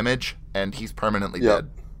in damage, and he's permanently Yep. dead.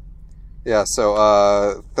 Yeah.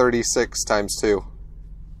 So 36 times 2.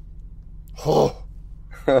 Oh,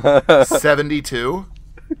 72.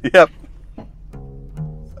 Yep.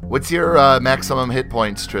 What's your maximum hit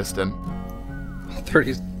points, Tristan?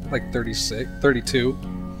 30, like 36, 32.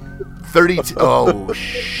 32. Oh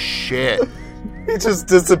shit. He just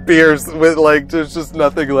disappears with there's just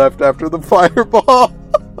nothing left after the fireball.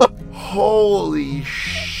 Holy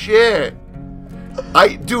shit.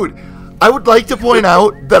 Dude, I would like to point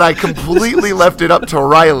out that I completely left it up to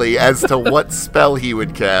Riley as to what spell he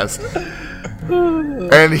would cast.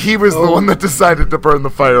 And he was the one that decided to burn the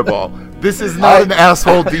fireball. This is not an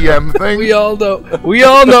asshole DM thing. We all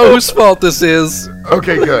know whose fault this is.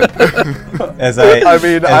 Okay, good.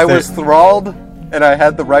 I was thralled, and I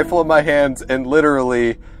had the rifle in my hands, and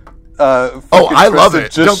literally, I love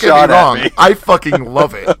it. Just Don't get shot me at wrong. me. I fucking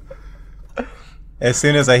love it. As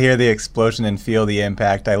soon as I hear the explosion and feel the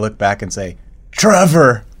impact, I look back and say,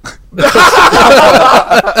 Trevor!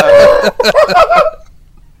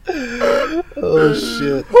 Oh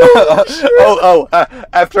shit!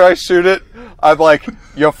 After I shoot it, I'm like,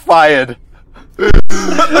 "You're fired."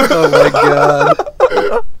 Oh my god!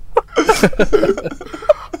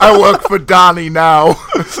 I work for Donnie now.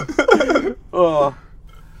 Oh,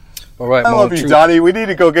 All right, I moment love of you, truth. Donnie. We need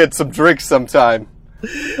to go get some drinks sometime.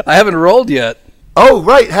 I haven't rolled yet. Oh,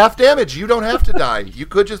 right. Half damage. You don't have to die. You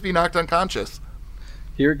could just be knocked unconscious.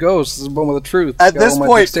 Here it goes. This is the moment of truth. At Got this all my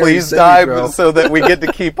point, dexterity please saving die throw. so that we get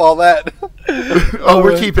to keep all that. Oh,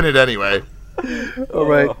 we're keeping it anyway. All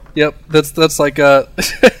right. Yep. That's like no.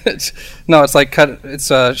 It's like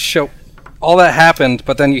it's a show. All that happened,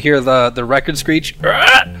 but then you hear the record screech.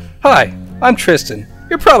 Hi, I'm Tristan.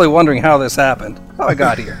 You're probably wondering how this happened. How I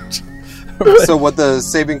got here. So, would the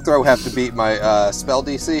saving throw have to beat my spell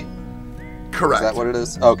DC? Correct. Is that what it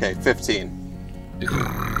is? Okay, 15.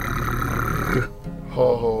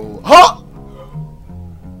 Oh. Huh!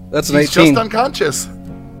 That's an He's 18. just unconscious.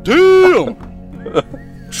 Damn.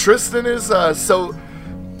 Tristan is so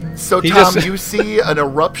He Tom, just- you see an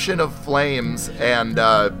eruption of flames and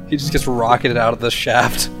He just gets rocketed out of the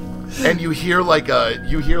shaft. you hear like a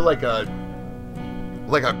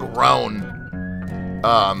groan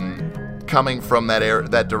coming from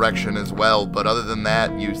that direction as well, but other than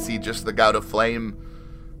that you see just the gout of flame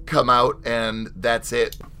come out and that's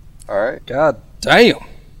it. All right. God damn.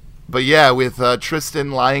 But yeah, with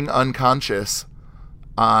Tristan lying unconscious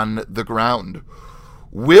on the ground,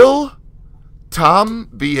 will Tom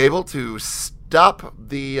be able to stop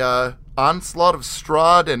the onslaught of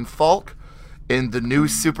Strahd and Falk in the new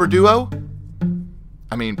super duo?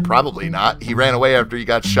 I mean, probably not. He ran away after he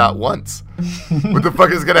got shot once. What the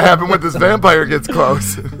fuck is gonna happen when this vampire gets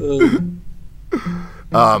close?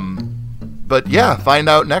 But yeah, find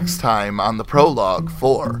out next time on the prologue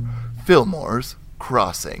for Fillmore's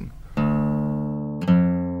Crossing.